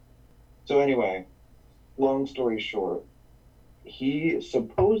 So anyway, long story short, he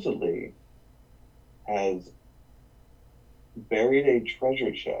supposedly has buried a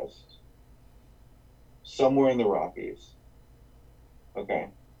treasure chest somewhere in the Rockies.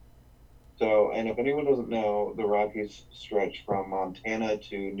 Okay. So, and if anyone doesn't know, the Rockies stretch from Montana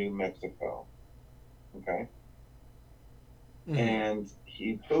to New Mexico. Okay. Mm-hmm. And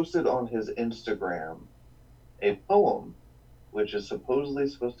he posted on his Instagram a poem, which is supposedly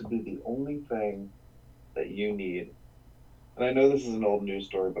supposed to be the only thing that you need. And I know this is an old news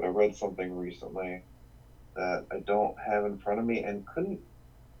story, but I read something recently that I don't have in front of me and couldn't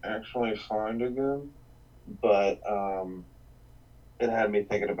actually find again. But it had me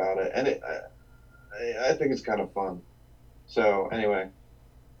thinking about it, and I think it's kind of fun. So anyway,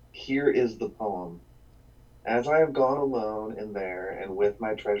 here is the poem. As I have gone alone in there, and with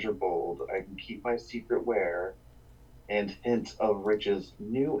my treasure bold, I can keep my secret where and hint of riches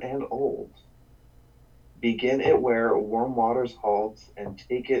new and old. Begin it where warm waters halt, and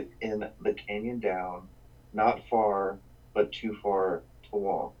take it in the canyon down, not far, but too far to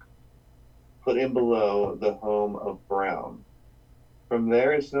walk. Put in below the home of Brown. From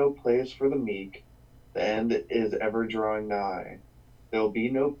there is no place for the meek, the end is ever drawing nigh. There'll be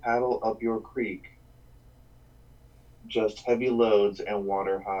no paddle up your creek, just heavy loads and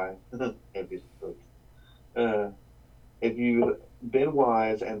water high. Heavy loads. Uh, if you've been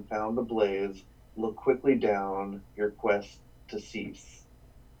wise and found the blaze, look quickly down your quest to cease.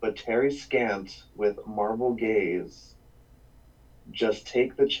 But tarry scant with marble gaze, just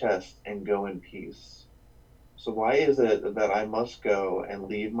take the chest and go in peace. So why is it that I must go and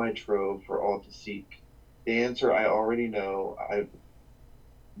leave my trove for all to seek? The answer I already know. I've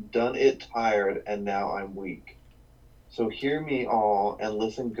done it tired and now I'm weak. So hear me all and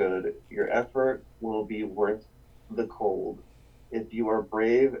listen good. Your effort will be worth the cold. If you are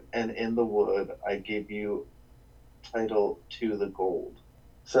brave and in the wood, I give you title to the gold.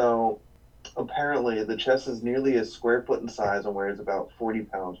 So apparently the chest is nearly a square foot in size and weighs about 40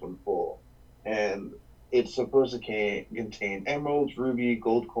 pounds when full. And it's supposed to contain emeralds, ruby,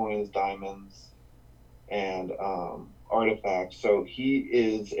 gold coins, diamonds, and artifacts. So he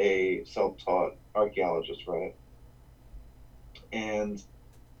is a self-taught archaeologist, right? And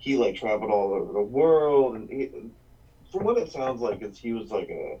he like traveled all over the world, and from what it sounds like, is he was like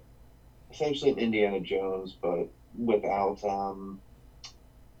essentially an Indiana Jones, but without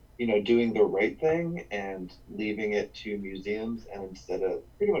doing the right thing and leaving it to museums, and instead of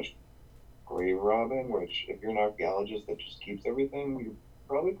pretty much grave robbing, which if you're an archaeologist that just keeps everything, you're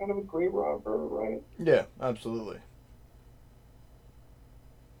probably kind of a grave robber, right? Yeah, absolutely.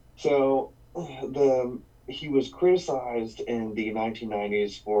 So he was criticized in the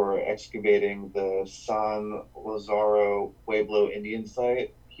 1990s for excavating the San Lazaro Pueblo Indian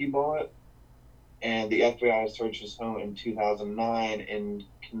site he bought, and the FBI searched his home in 2009 in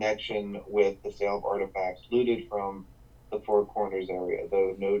connection with the sale of artifacts looted from the Four Corners area,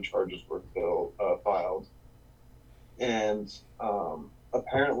 though no charges were filed. And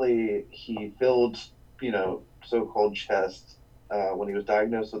apparently he filled, so-called chests when he was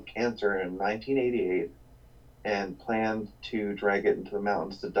diagnosed with cancer in 1988 and planned to drag it into the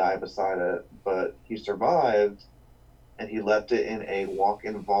mountains to die beside it, but he survived and he left it in a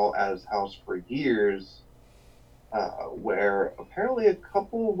walk-in vault at his house for years, where apparently a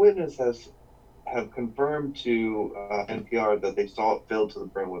couple witnesses have confirmed to NPR that they saw it filled to the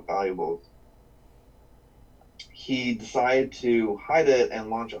brim with valuables. He decided to hide it and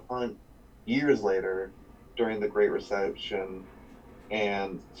launch a hunt years later during the Great Recession.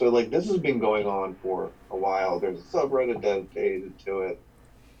 And so, like, this has been going on for a while. There's a subreddit dedicated to it.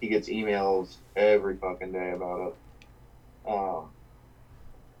 He gets emails every fucking day about it.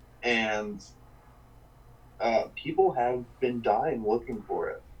 And people have been dying looking for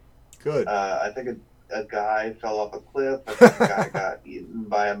it. Good. I think a guy fell off a cliff. I think a guy got eaten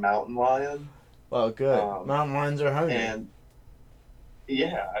by a mountain lion. Well, good. Mountain lions are hungry. And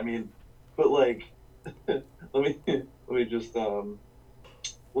yeah, I mean, but like, let me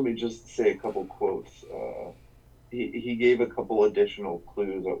just say a couple quotes. He gave a couple additional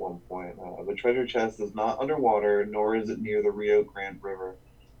clues at one point. The treasure chest is not underwater, nor is it near the Rio Grande River.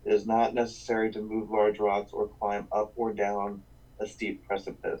 It is not necessary to move large rocks or climb up or down a steep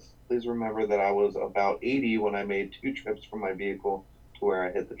precipice. Please remember that I was about 80 when I made 2 trips from my vehicle to where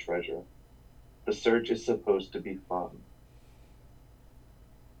I hid the treasure. The search is supposed to be fun.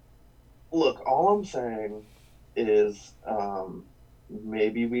 Look, all I'm saying is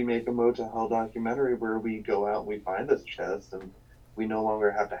maybe we make a Motel documentary where we go out and we find this chest and we no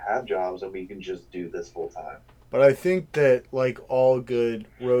longer have to have jobs and we can just do this full time. But I think that, like all good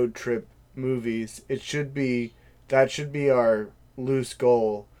road trip movies, that should be our loose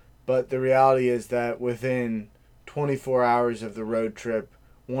goal. But the reality is that within 24 hours of the road trip,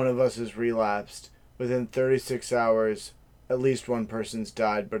 one of us has relapsed. Within 36 hours, at least one person's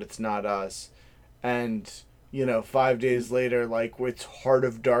died, but it's not us. And 5 days later, like with Heart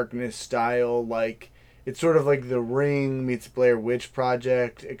of Darkness style, like it's sort of like The Ring meets Blair Witch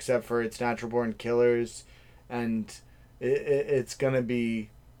Project, except for it's natural born killers, and it's gonna be,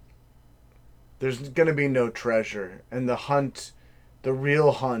 there's gonna be no treasure, and the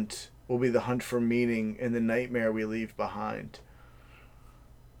real hunt will be the hunt for meaning in the nightmare we leave behind.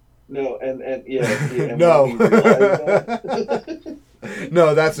 No, and yeah, and no. we realize that.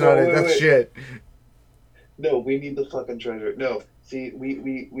 No, that's not it. That's shit. No, we need the fucking treasure. No, see,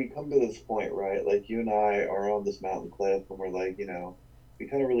 we come to this point, right? Like, you and I are on this mountain cliff, and we're like, we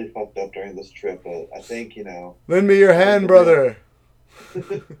kind of really fucked up during this trip, but I think, Lend me your hand, brother.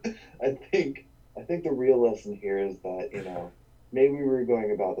 I think the real lesson here is that, maybe we were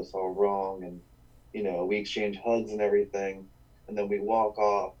going about this all wrong, and, we exchange hugs and everything, and then we walk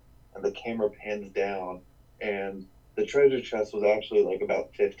off, and the camera pans down, and the treasure chest was actually like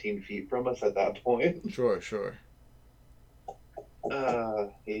about 15 feet from us at that point. Sure.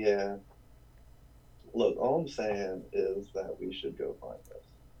 Yeah. Look, all I'm saying is that we should go find this.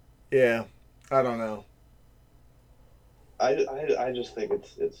 Yeah, I don't know. I just think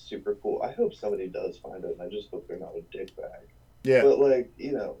it's super cool. I hope somebody does find it, and I just hope they're not a dickbag. Yeah. But like,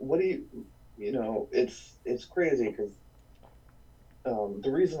 what do it's crazy because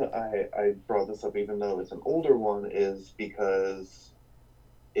the reason I brought this up, even though it's an older one, is because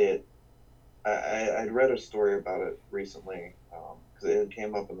I'd read a story about it recently because it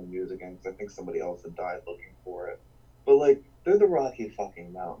came up in the news again because I think somebody else had died looking for it. But like, they're the Rocky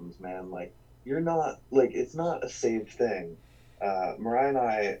fucking Mountains, man. Like, you're not like it's not a safe thing. Mariah and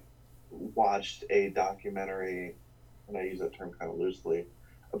I watched a documentary, and I use that term kind of loosely,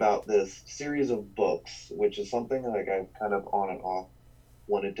 about this series of books, which is something like I've kind of on and off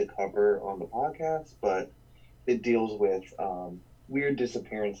wanted to cover on the podcast, but it deals with weird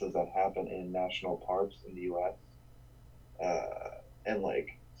disappearances that happen in national parks in the U.S. And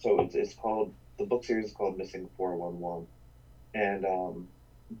like, so it's called, the book series is called Missing 411, and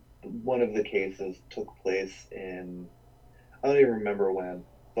one of the cases took place in, I don't even remember when,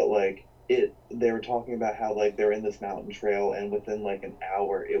 but like they were talking about how like they're in this mountain trail, and within like an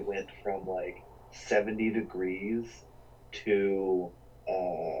hour it went from like 70 degrees to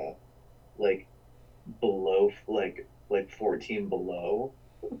like below like 14 below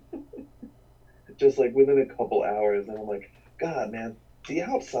just like within a couple hours, and I'm like, God, man, the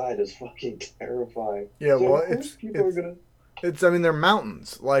outside is fucking terrifying. Yeah, so well, of course people are gonna. I mean, they're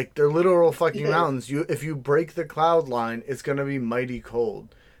mountains. Like, they're literal fucking Yeah. mountains. If you break the cloud line, it's gonna be mighty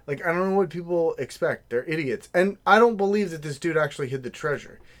cold. Like, I don't know what people expect. They're idiots. And I don't believe that this dude actually hid the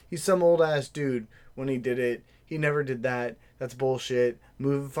treasure. He's some old ass dude when he did it. He never did that. That's bullshit.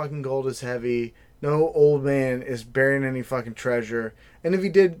 Moving fucking gold is heavy. No old man is burying any fucking treasure. And if he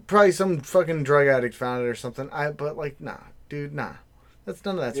did, probably some fucking drug addict found it or something. But like, nah, dude, nah.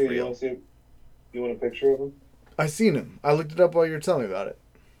 None of that's Here, real. You want a picture of him? I seen him. I looked it up while you were telling me about it.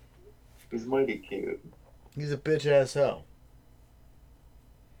 He's mighty cute. He's a bitch ass hell.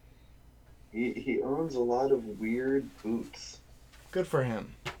 He owns a lot of weird boots. Good for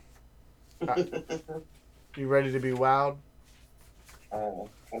him. You ready to be wowed?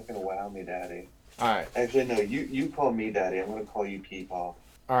 Fucking wow me, daddy. Alright. Actually, no, you call me daddy. I'm gonna call you Peepaw.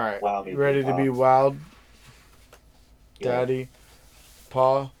 Alright. Wow me, You ready to Peepaw. be wowed, Yeah. daddy?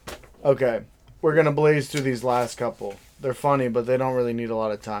 Paw? Okay. We're gonna blaze through these last couple. They're funny, but they don't really need a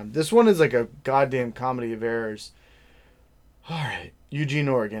lot of time. This one is like a goddamn comedy of errors. Alright. Eugene,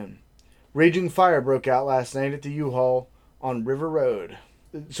 Oregon. Raging fire broke out last night at the U-Haul on River Road.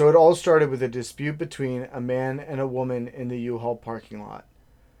 So it all started with a dispute between a man and a woman in the U-Haul parking lot.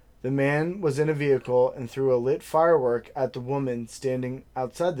 The man was in a vehicle and threw a lit firework at the woman standing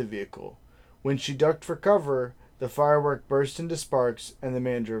outside the vehicle. When she ducked for cover, the firework burst into sparks and the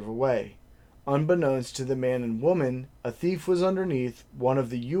man drove away. Unbeknownst to the man and woman, a thief was underneath one of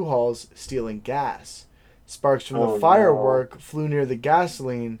the U-Hauls stealing gas. Sparks from the firework flew near the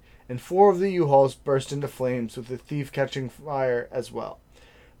gasoline, and 4 of the U-Hauls burst into flames, with the thief catching fire as well.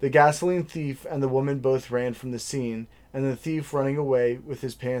 The gasoline thief and the woman both ran from the scene, and the thief running away with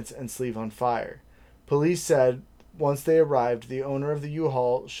his pants and sleeve on fire. Police said once they arrived, the owner of the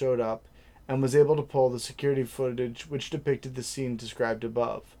U-Haul showed up and was able to pull the security footage which depicted the scene described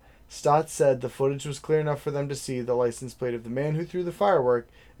above. Stotts said the footage was clear enough for them to see the license plate of the man who threw the firework,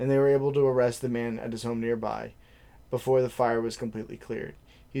 and they were able to arrest the man at his home nearby before the fire was completely cleared.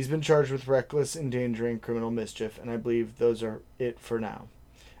 He's been charged with reckless endangering criminal mischief, and I believe those are it for now.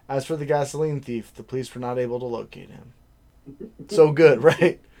 As for the gasoline thief, the police were not able to locate him. So good,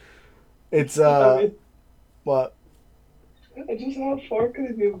 right? It's, what? Just how far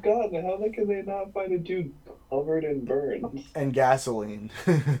could they have gotten? How can they not find a dude covered in burns? And gasoline.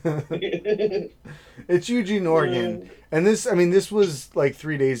 It's Eugene, Oregon. And this was like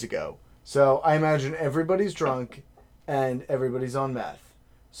 3 days ago. So I imagine everybody's drunk and everybody's on meth.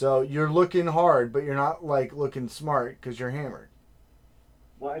 So you're looking hard, but you're not like looking smart because you're hammered.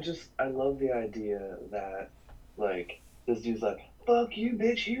 Well, I love the idea that, like, this dude's like, fuck you,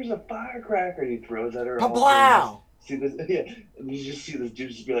 bitch, here's a firecracker. And he throws at her. Pablow! See this? Yeah. And you just see this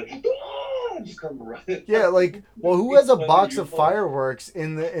dude just be like, ah! Just come running. Yeah, like, well, who has a box of fireworks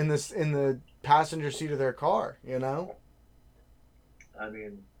in the passenger seat of their car, you know? I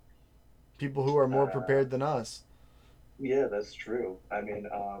mean, People who are more uh, prepared than us. yeah, that's true. I mean,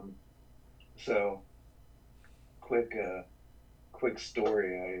 so quick, quick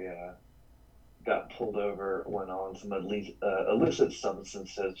story. I got pulled over when on some illicit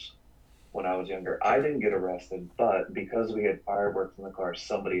substances when I was younger. I didn't get arrested, but because we had fireworks in the car,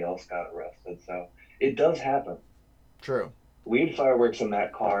 somebody else got arrested. So it does happen. True. We had fireworks in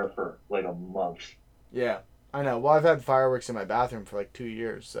that car for like a month. Yeah, I know. Well, I've had fireworks in my bathroom for like 2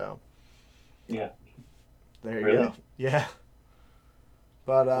 years, so Yeah, there you go. really? Yeah,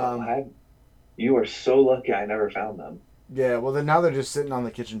 but Well, you are so lucky I never found them. yeah. Well, then now they're just sitting on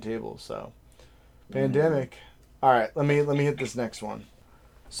the kitchen table. So Mm. pandemic. All right, let me hit this next one.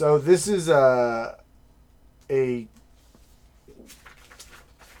 So this is a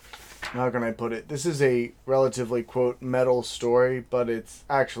how can I put it? This is a relatively quote metal story, but it's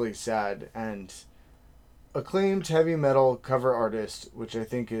actually sad and acclaimed heavy metal cover artist, which I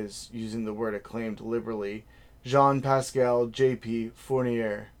think is using the word acclaimed liberally, Jean Pascal J.P.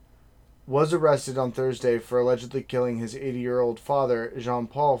 Fournier, was arrested on Thursday for allegedly killing his 80-year-old father, Jean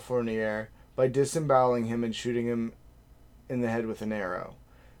Paul Fournier, by disemboweling him and shooting him in the head with an arrow.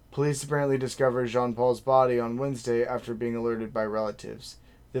 Police apparently discovered Jean Paul's body on Wednesday after being alerted by relatives.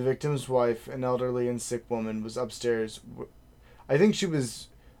 The victim's wife, an elderly and sick woman, was upstairs. I think she was.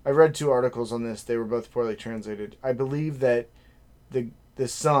 I read two articles on this. They were both poorly translated. I believe that the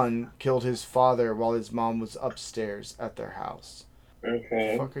son killed his father while his mom was upstairs at their house. The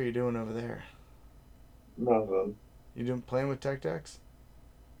Okay, fuck are you doing over there? nothing. You doing playing with Tech Decks?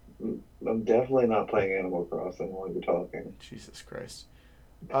 I'm definitely not playing Animal Crossing while you're talking. Jesus Christ.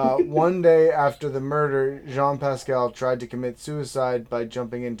 One day after the murder, Jean Pascal tried to commit suicide by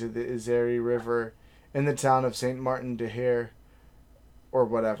jumping into the Isère River in the town of Saint Martin de Hère, or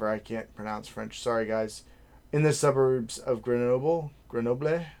whatever. I can't pronounce French. Sorry, guys. In the suburbs of Grenoble.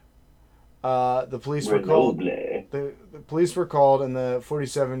 The police were called. Grenoble. The police were called, and the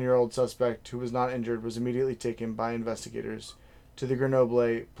 47-year-old suspect, who was not injured, was immediately taken by investigators to the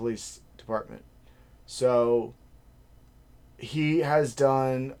Grenoble Police Department. So he has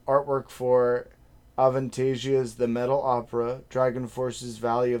done artwork for Avantasia's The Metal Opera, Dragon Force's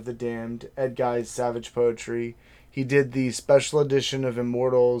Valley of the Damned, Ed Guy's Savage Poetry. He did the special edition of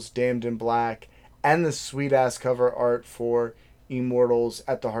Immortals, Damned in Black, and the sweet ass cover art for Immortals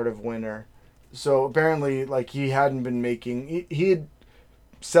at the Heart of Winter. So apparently, like, he hadn't been making. He had.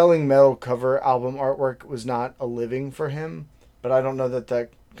 Selling metal cover album artwork was not a living for him, but I don't know that that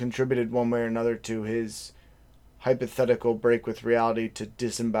contributed one way or another to his hypothetical break with reality to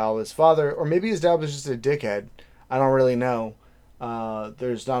disembowel his father, or maybe his dad was just a dickhead. I don't really know.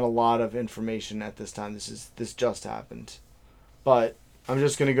 There's not a lot of information at this time. This just happened, but I'm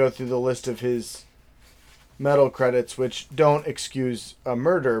just gonna go through the list of his metal credits, which don't excuse a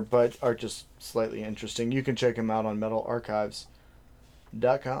murder, but are just slightly interesting. You can check him out on metalarchives.com.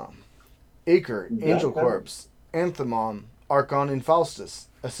 Acre, Angel That kind Corpse, Anthemon, Archon and Faustus,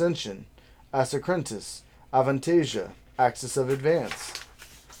 Ascension, Asacrentis, Avantasia, Axis of Advance,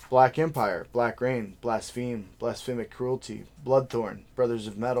 Black Empire, Black Rain, Blaspheme, Blasphemic Cruelty, Bloodthorn, Brothers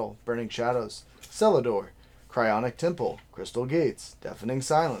of Metal, Burning Shadows, Celador, Cryonic Temple, Crystal Gates, Deafening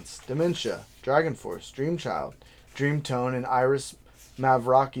Silence, Dementia, Dragon Force, Dreamchild, Dreamtone and Iris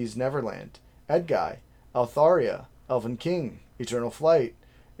Mavraki's Neverland, Edguy, Altharia, Elven King, Eternal Flight,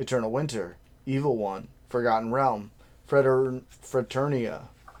 Eternal Winter, Evil One, Forgotten Realm, Fraternia,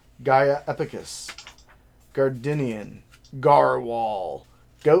 Gaia Epicus, Gardinian, Garwall,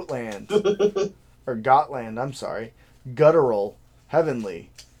 Goatland, of. or Gotland, I'm sorry, Guttural, Heavenly,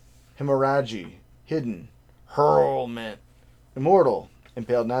 Hemorrhagy, Hidden, Hurlment, Immortal,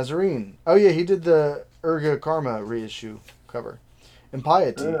 Impaled Nazarene. Oh yeah, he did the Urga Karma reissue cover.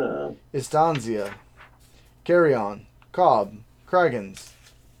 Impiety, Istanzia, Carry On, Cobb, Kragans,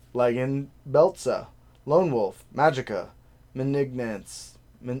 Legend Beltza, Lone Wolf, Magica, Menignance,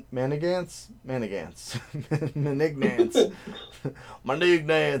 Manigance? Manigance. Menignance.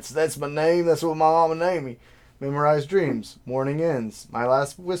 Menignance. That's my name. That's what my mama named me. Memorized Dreams. Morning Ends. My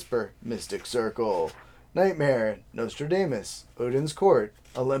Last Whisper. Mystic Circle. Nightmare. Nostradamus. Odin's Court.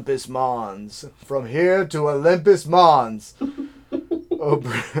 Olympus Mons. From here to Olympus Mons.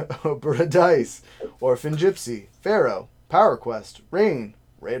 Opera Dice. Orphan Gypsy. Pharaoh. Power Quest. Rain.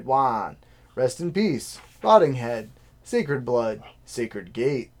 Red Wine. Rest in Peace. Rotting Head. Sacred Blood, Sacred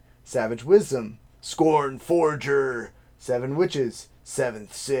Gate, Savage Wisdom, Scorn Forger, Seven Witches,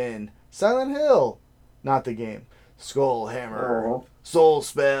 Seventh Sin, Silent Hill, not the game, Skull Hammer, Oh, Soul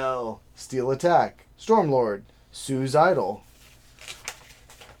Spell, Steel Attack, Stormlord, Sue's Idol,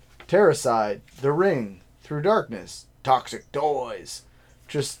 Terracide, The Ring, Through Darkness, Toxic Toys,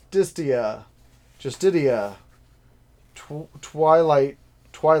 Justitia, Twilightning.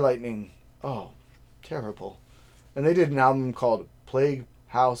 Oh, terrible. And they did an album called Plague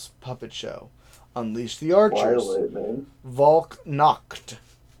House Puppet Show, Unleash the Archers, Twilight, man. Volknacht,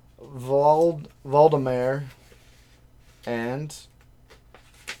 Valdemar, and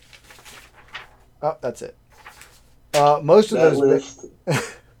that's it. Most of That those list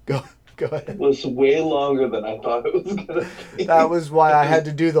go ahead. was way longer than I thought it was gonna be. That was why I had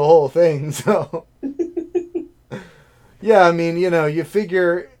to do the whole thing. So yeah, I mean, you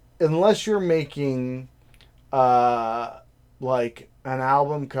figure unless you're making like an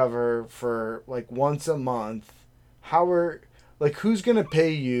album cover for like once a month, who's gonna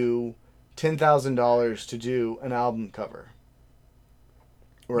pay you $10,000 to do an album cover?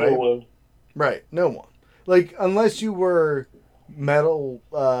 Right? No one. Right, no one. Like unless you were Metallica.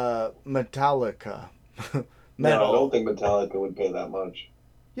 No, I don't think Metallica would pay that much.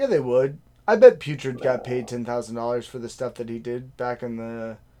 Yeah, they would. I bet Putrid got paid $10,000 for the stuff that he did back in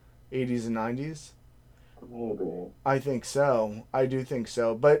the 80s and 90s. Maybe. I think so. I do think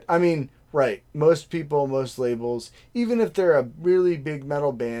so. But, I mean, right. Most people, most labels, even if they're a really big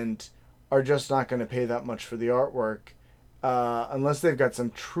metal band, are just not going to pay that much for the artwork unless they've got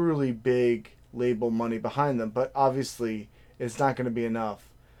some truly big label money behind them. But obviously, it's not going to be enough,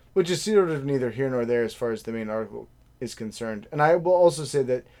 which is sort of neither here nor there as far as the main article is concerned. And I will also say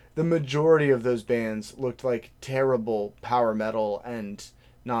that the majority of those bands looked like terrible power metal and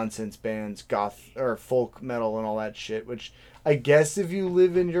nonsense bands, goth or folk metal and all that shit, which I guess if you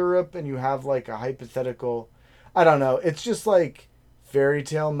live in Europe and you have like a hypothetical, I don't know, it's just like fairy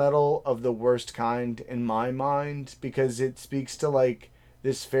tale metal of the worst kind in my mind, because it speaks to like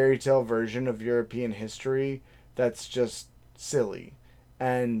this fairy tale version of European history that's just silly.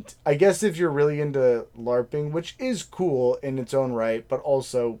 And I guess if you're really into LARPing, which is cool in its own right, but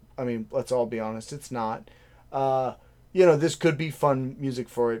also, I mean, let's all be honest, it's not. This could be fun music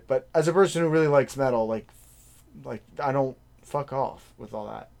for it. But as a person who really likes metal, like I don't fuck off with all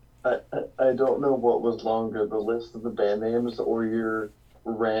that. I don't know what was longer, the list of the band names or your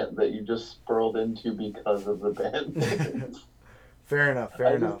rant that you just spurled into because of the band names. Fair enough.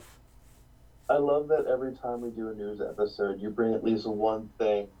 I love that every time we do a news episode, you bring at least one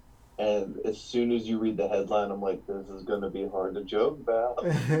thing, and as soon as you read the headline, I'm like, this is going to be hard to joke about.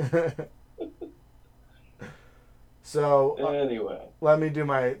 So, anyway. Let me do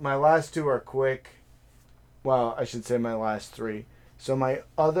my last two are quick. Well, I should say my last three. So my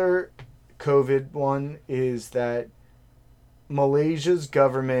other COVID one is that Malaysia's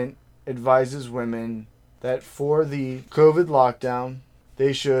government advises women that for the COVID lockdown,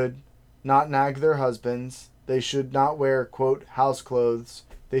 they should not nag their husbands. They should not wear, quote, house clothes.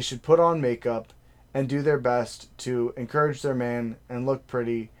 They should put on makeup and do their best to encourage their man and look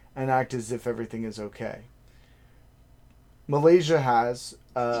pretty and act as if everything is okay. Malaysia has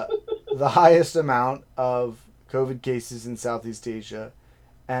the highest amount of COVID cases in Southeast Asia,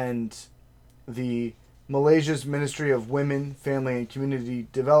 and the Malaysia's Ministry of Women, Family and Community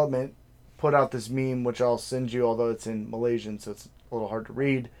Development put out this meme, which I'll send you, although it's in Malaysian, so it's a little hard to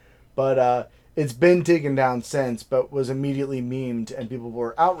read. But it's been taken down since, but was immediately memed, and people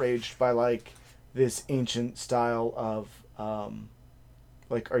were outraged by like this ancient style of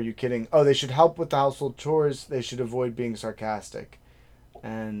are you kidding? Oh, they should help with the household chores. They should avoid being sarcastic.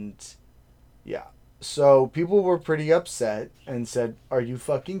 And yeah. So people were pretty upset and said, are you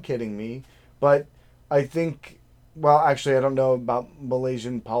fucking kidding me? But I think, well, actually, I don't know about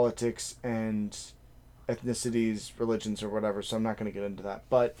Malaysian politics and ethnicities, religions, or whatever, so I'm not going to get into that.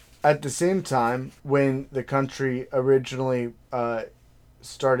 But at the same time, when the country originally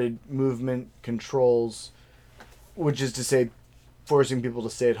started movement controls, which is to say forcing people to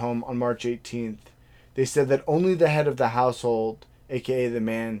stay at home on March 18th, they said that only the head of the household, aka the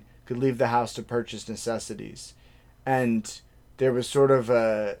man, could leave the house to purchase necessities. And there was sort of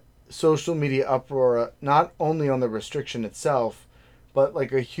a social media uproar, not only on the restriction itself, but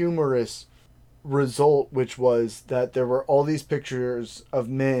like a humorous result, which was that there were all these pictures of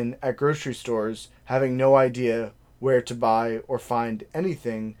men at grocery stores having no idea where to buy or find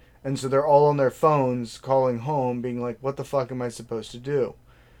anything. And so they're all on their phones calling home being like, what the fuck am I supposed to do?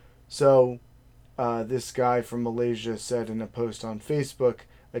 So this guy from Malaysia said in a post on Facebook,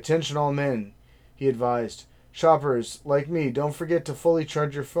 attention all men, he advised, shoppers like me, don't forget to fully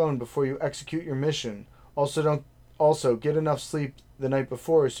charge your phone before you execute your mission. Also get enough sleep the night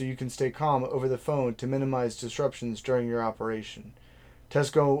before so you can stay calm over the phone to minimize disruptions during your operation.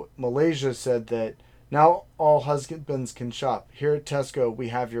 Tesco Malaysia said that now all husbands can shop. Here at Tesco, we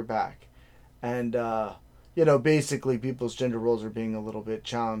have your back. And basically people's gender roles are being a little bit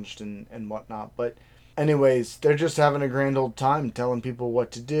challenged and whatnot. But anyways, they're just having a grand old time telling people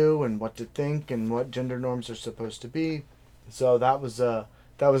what to do and what to think and what gender norms are supposed to be. So that was a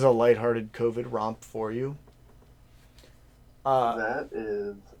lighthearted COVID romp for you. That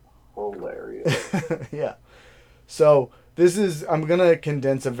is hilarious. Yeah. So I'm gonna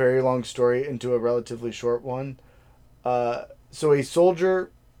condense a very long story into a relatively short one. So a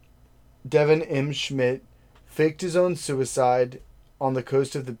soldier, Devin M. Schmidt, faked his own suicide on the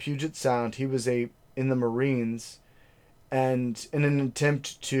coast of the Puget Sound. He was in the Marines, and in an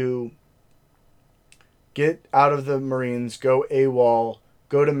attempt to get out of the Marines, go AWOL,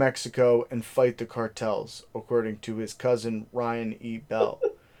 go to Mexico and fight the cartels, according to his cousin Ryan E. Bell.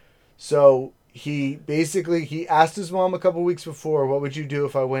 So he asked his mom a couple weeks before, "What would you do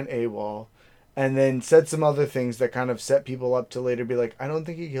if I went AWOL?" And then said some other things that kind of set people up to later be like, "I don't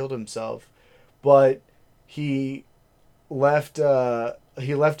think he killed himself," but he left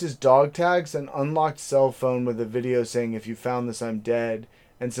his dog tags and unlocked cell phone with a video saying, "If you found this, I'm dead,"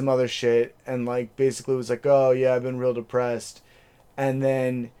 and some other shit, and like basically was like, "Oh yeah, I've been real depressed." And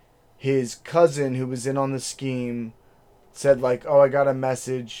then his cousin, who was in on the scheme, said like, "Oh, I got a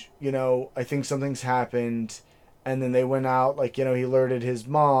message, I think something's happened." And then they went out, like, he alerted his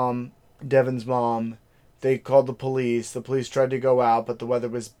mom, Devin's mom. They called the police. The police tried to go out, but the weather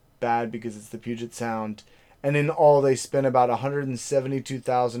was bad because it's the Puget Sound. And in all, they spent about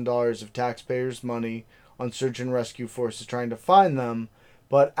 $172,000 of taxpayers' money on search and rescue forces trying to find them.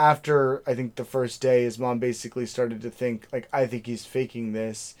 But after, I think, the first day, his mom basically started to think, like, I think he's faking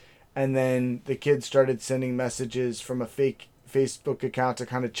this. And then the kids started sending messages from a fake Facebook account to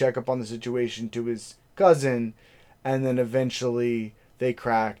kind of check up on the situation to his cousin. And then eventually they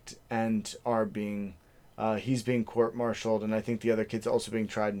cracked and he's being court-martialed. And I think the other kid's also being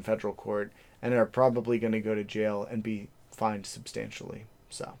tried in federal court and are probably going to go to jail and be fined substantially.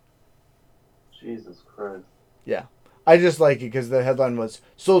 So, Jesus Christ. yeah. I just like it because the headline was,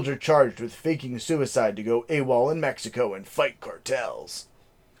 "Soldier charged with faking suicide to go AWOL in Mexico and fight cartels."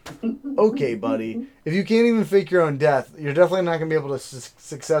 Okay, buddy. If you can't even fake your own death, you're definitely not going to be able to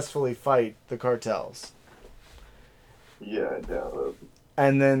successfully fight the cartels. Yeah, I doubt it.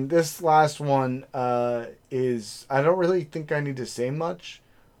 And then this last one is, I don't really think I need to say much,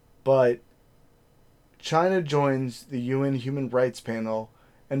 but China joins the UN Human Rights Panel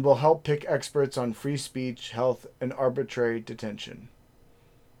and will help pick experts on free speech, health, and arbitrary detention.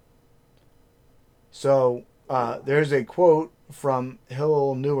 So there's a quote from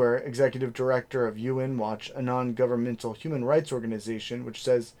Hillel Neuer, executive director of UN Watch, a non-governmental human rights organization, which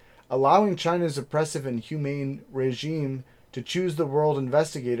says, "Allowing China's oppressive and inhumane regime to choose the world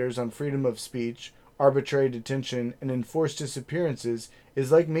investigators on freedom of speech, arbitrary detention, and enforced disappearances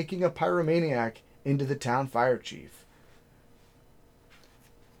is like making a pyromaniac into the town fire chief."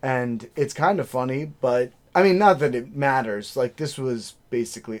 And it's kind of funny, but I mean, not that it matters. Like, this was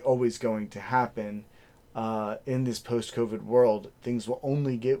basically always going to happen in this post-COVID world. Things will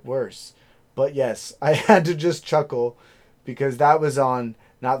only get worse. But yes, I had to just chuckle because that was on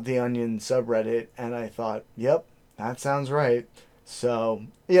Not the Onion subreddit, and I thought, yep, that sounds right. So,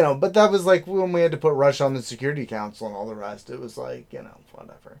 but that was like when we had to put Rush on the Security Council and all the rest. It was like,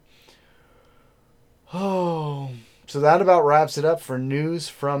 whatever. Oh, so that about wraps it up for news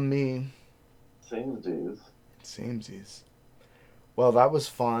from me. Samesies. Well, that was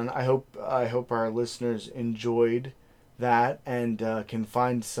fun. I hope our listeners enjoyed that and can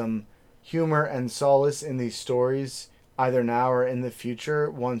find some humor and solace in these stories, either now or in the future,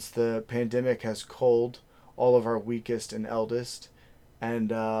 once the pandemic has culled all of our weakest and eldest.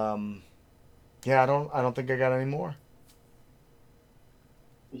 And yeah, I don't think I got any more.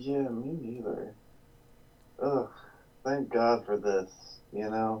 Yeah, me neither. Ugh, thank God for this,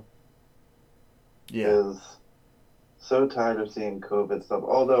 Yeah. Because so tired of seeing COVID stuff.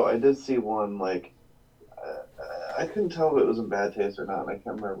 Although I did see one, like, I couldn't tell if it was in bad taste or not. And I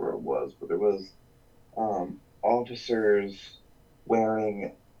can't remember where it was, but there was officers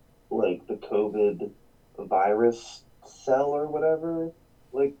wearing, like, the COVID virus cell or whatever,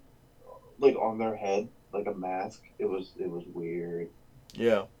 like on their head, like a mask. It was weird.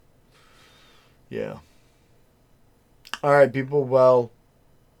 Yeah. Yeah. All right, people. Well,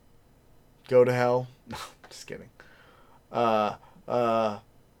 go to hell. No, just kidding. Later,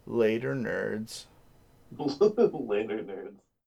 nerds. Later, nerds.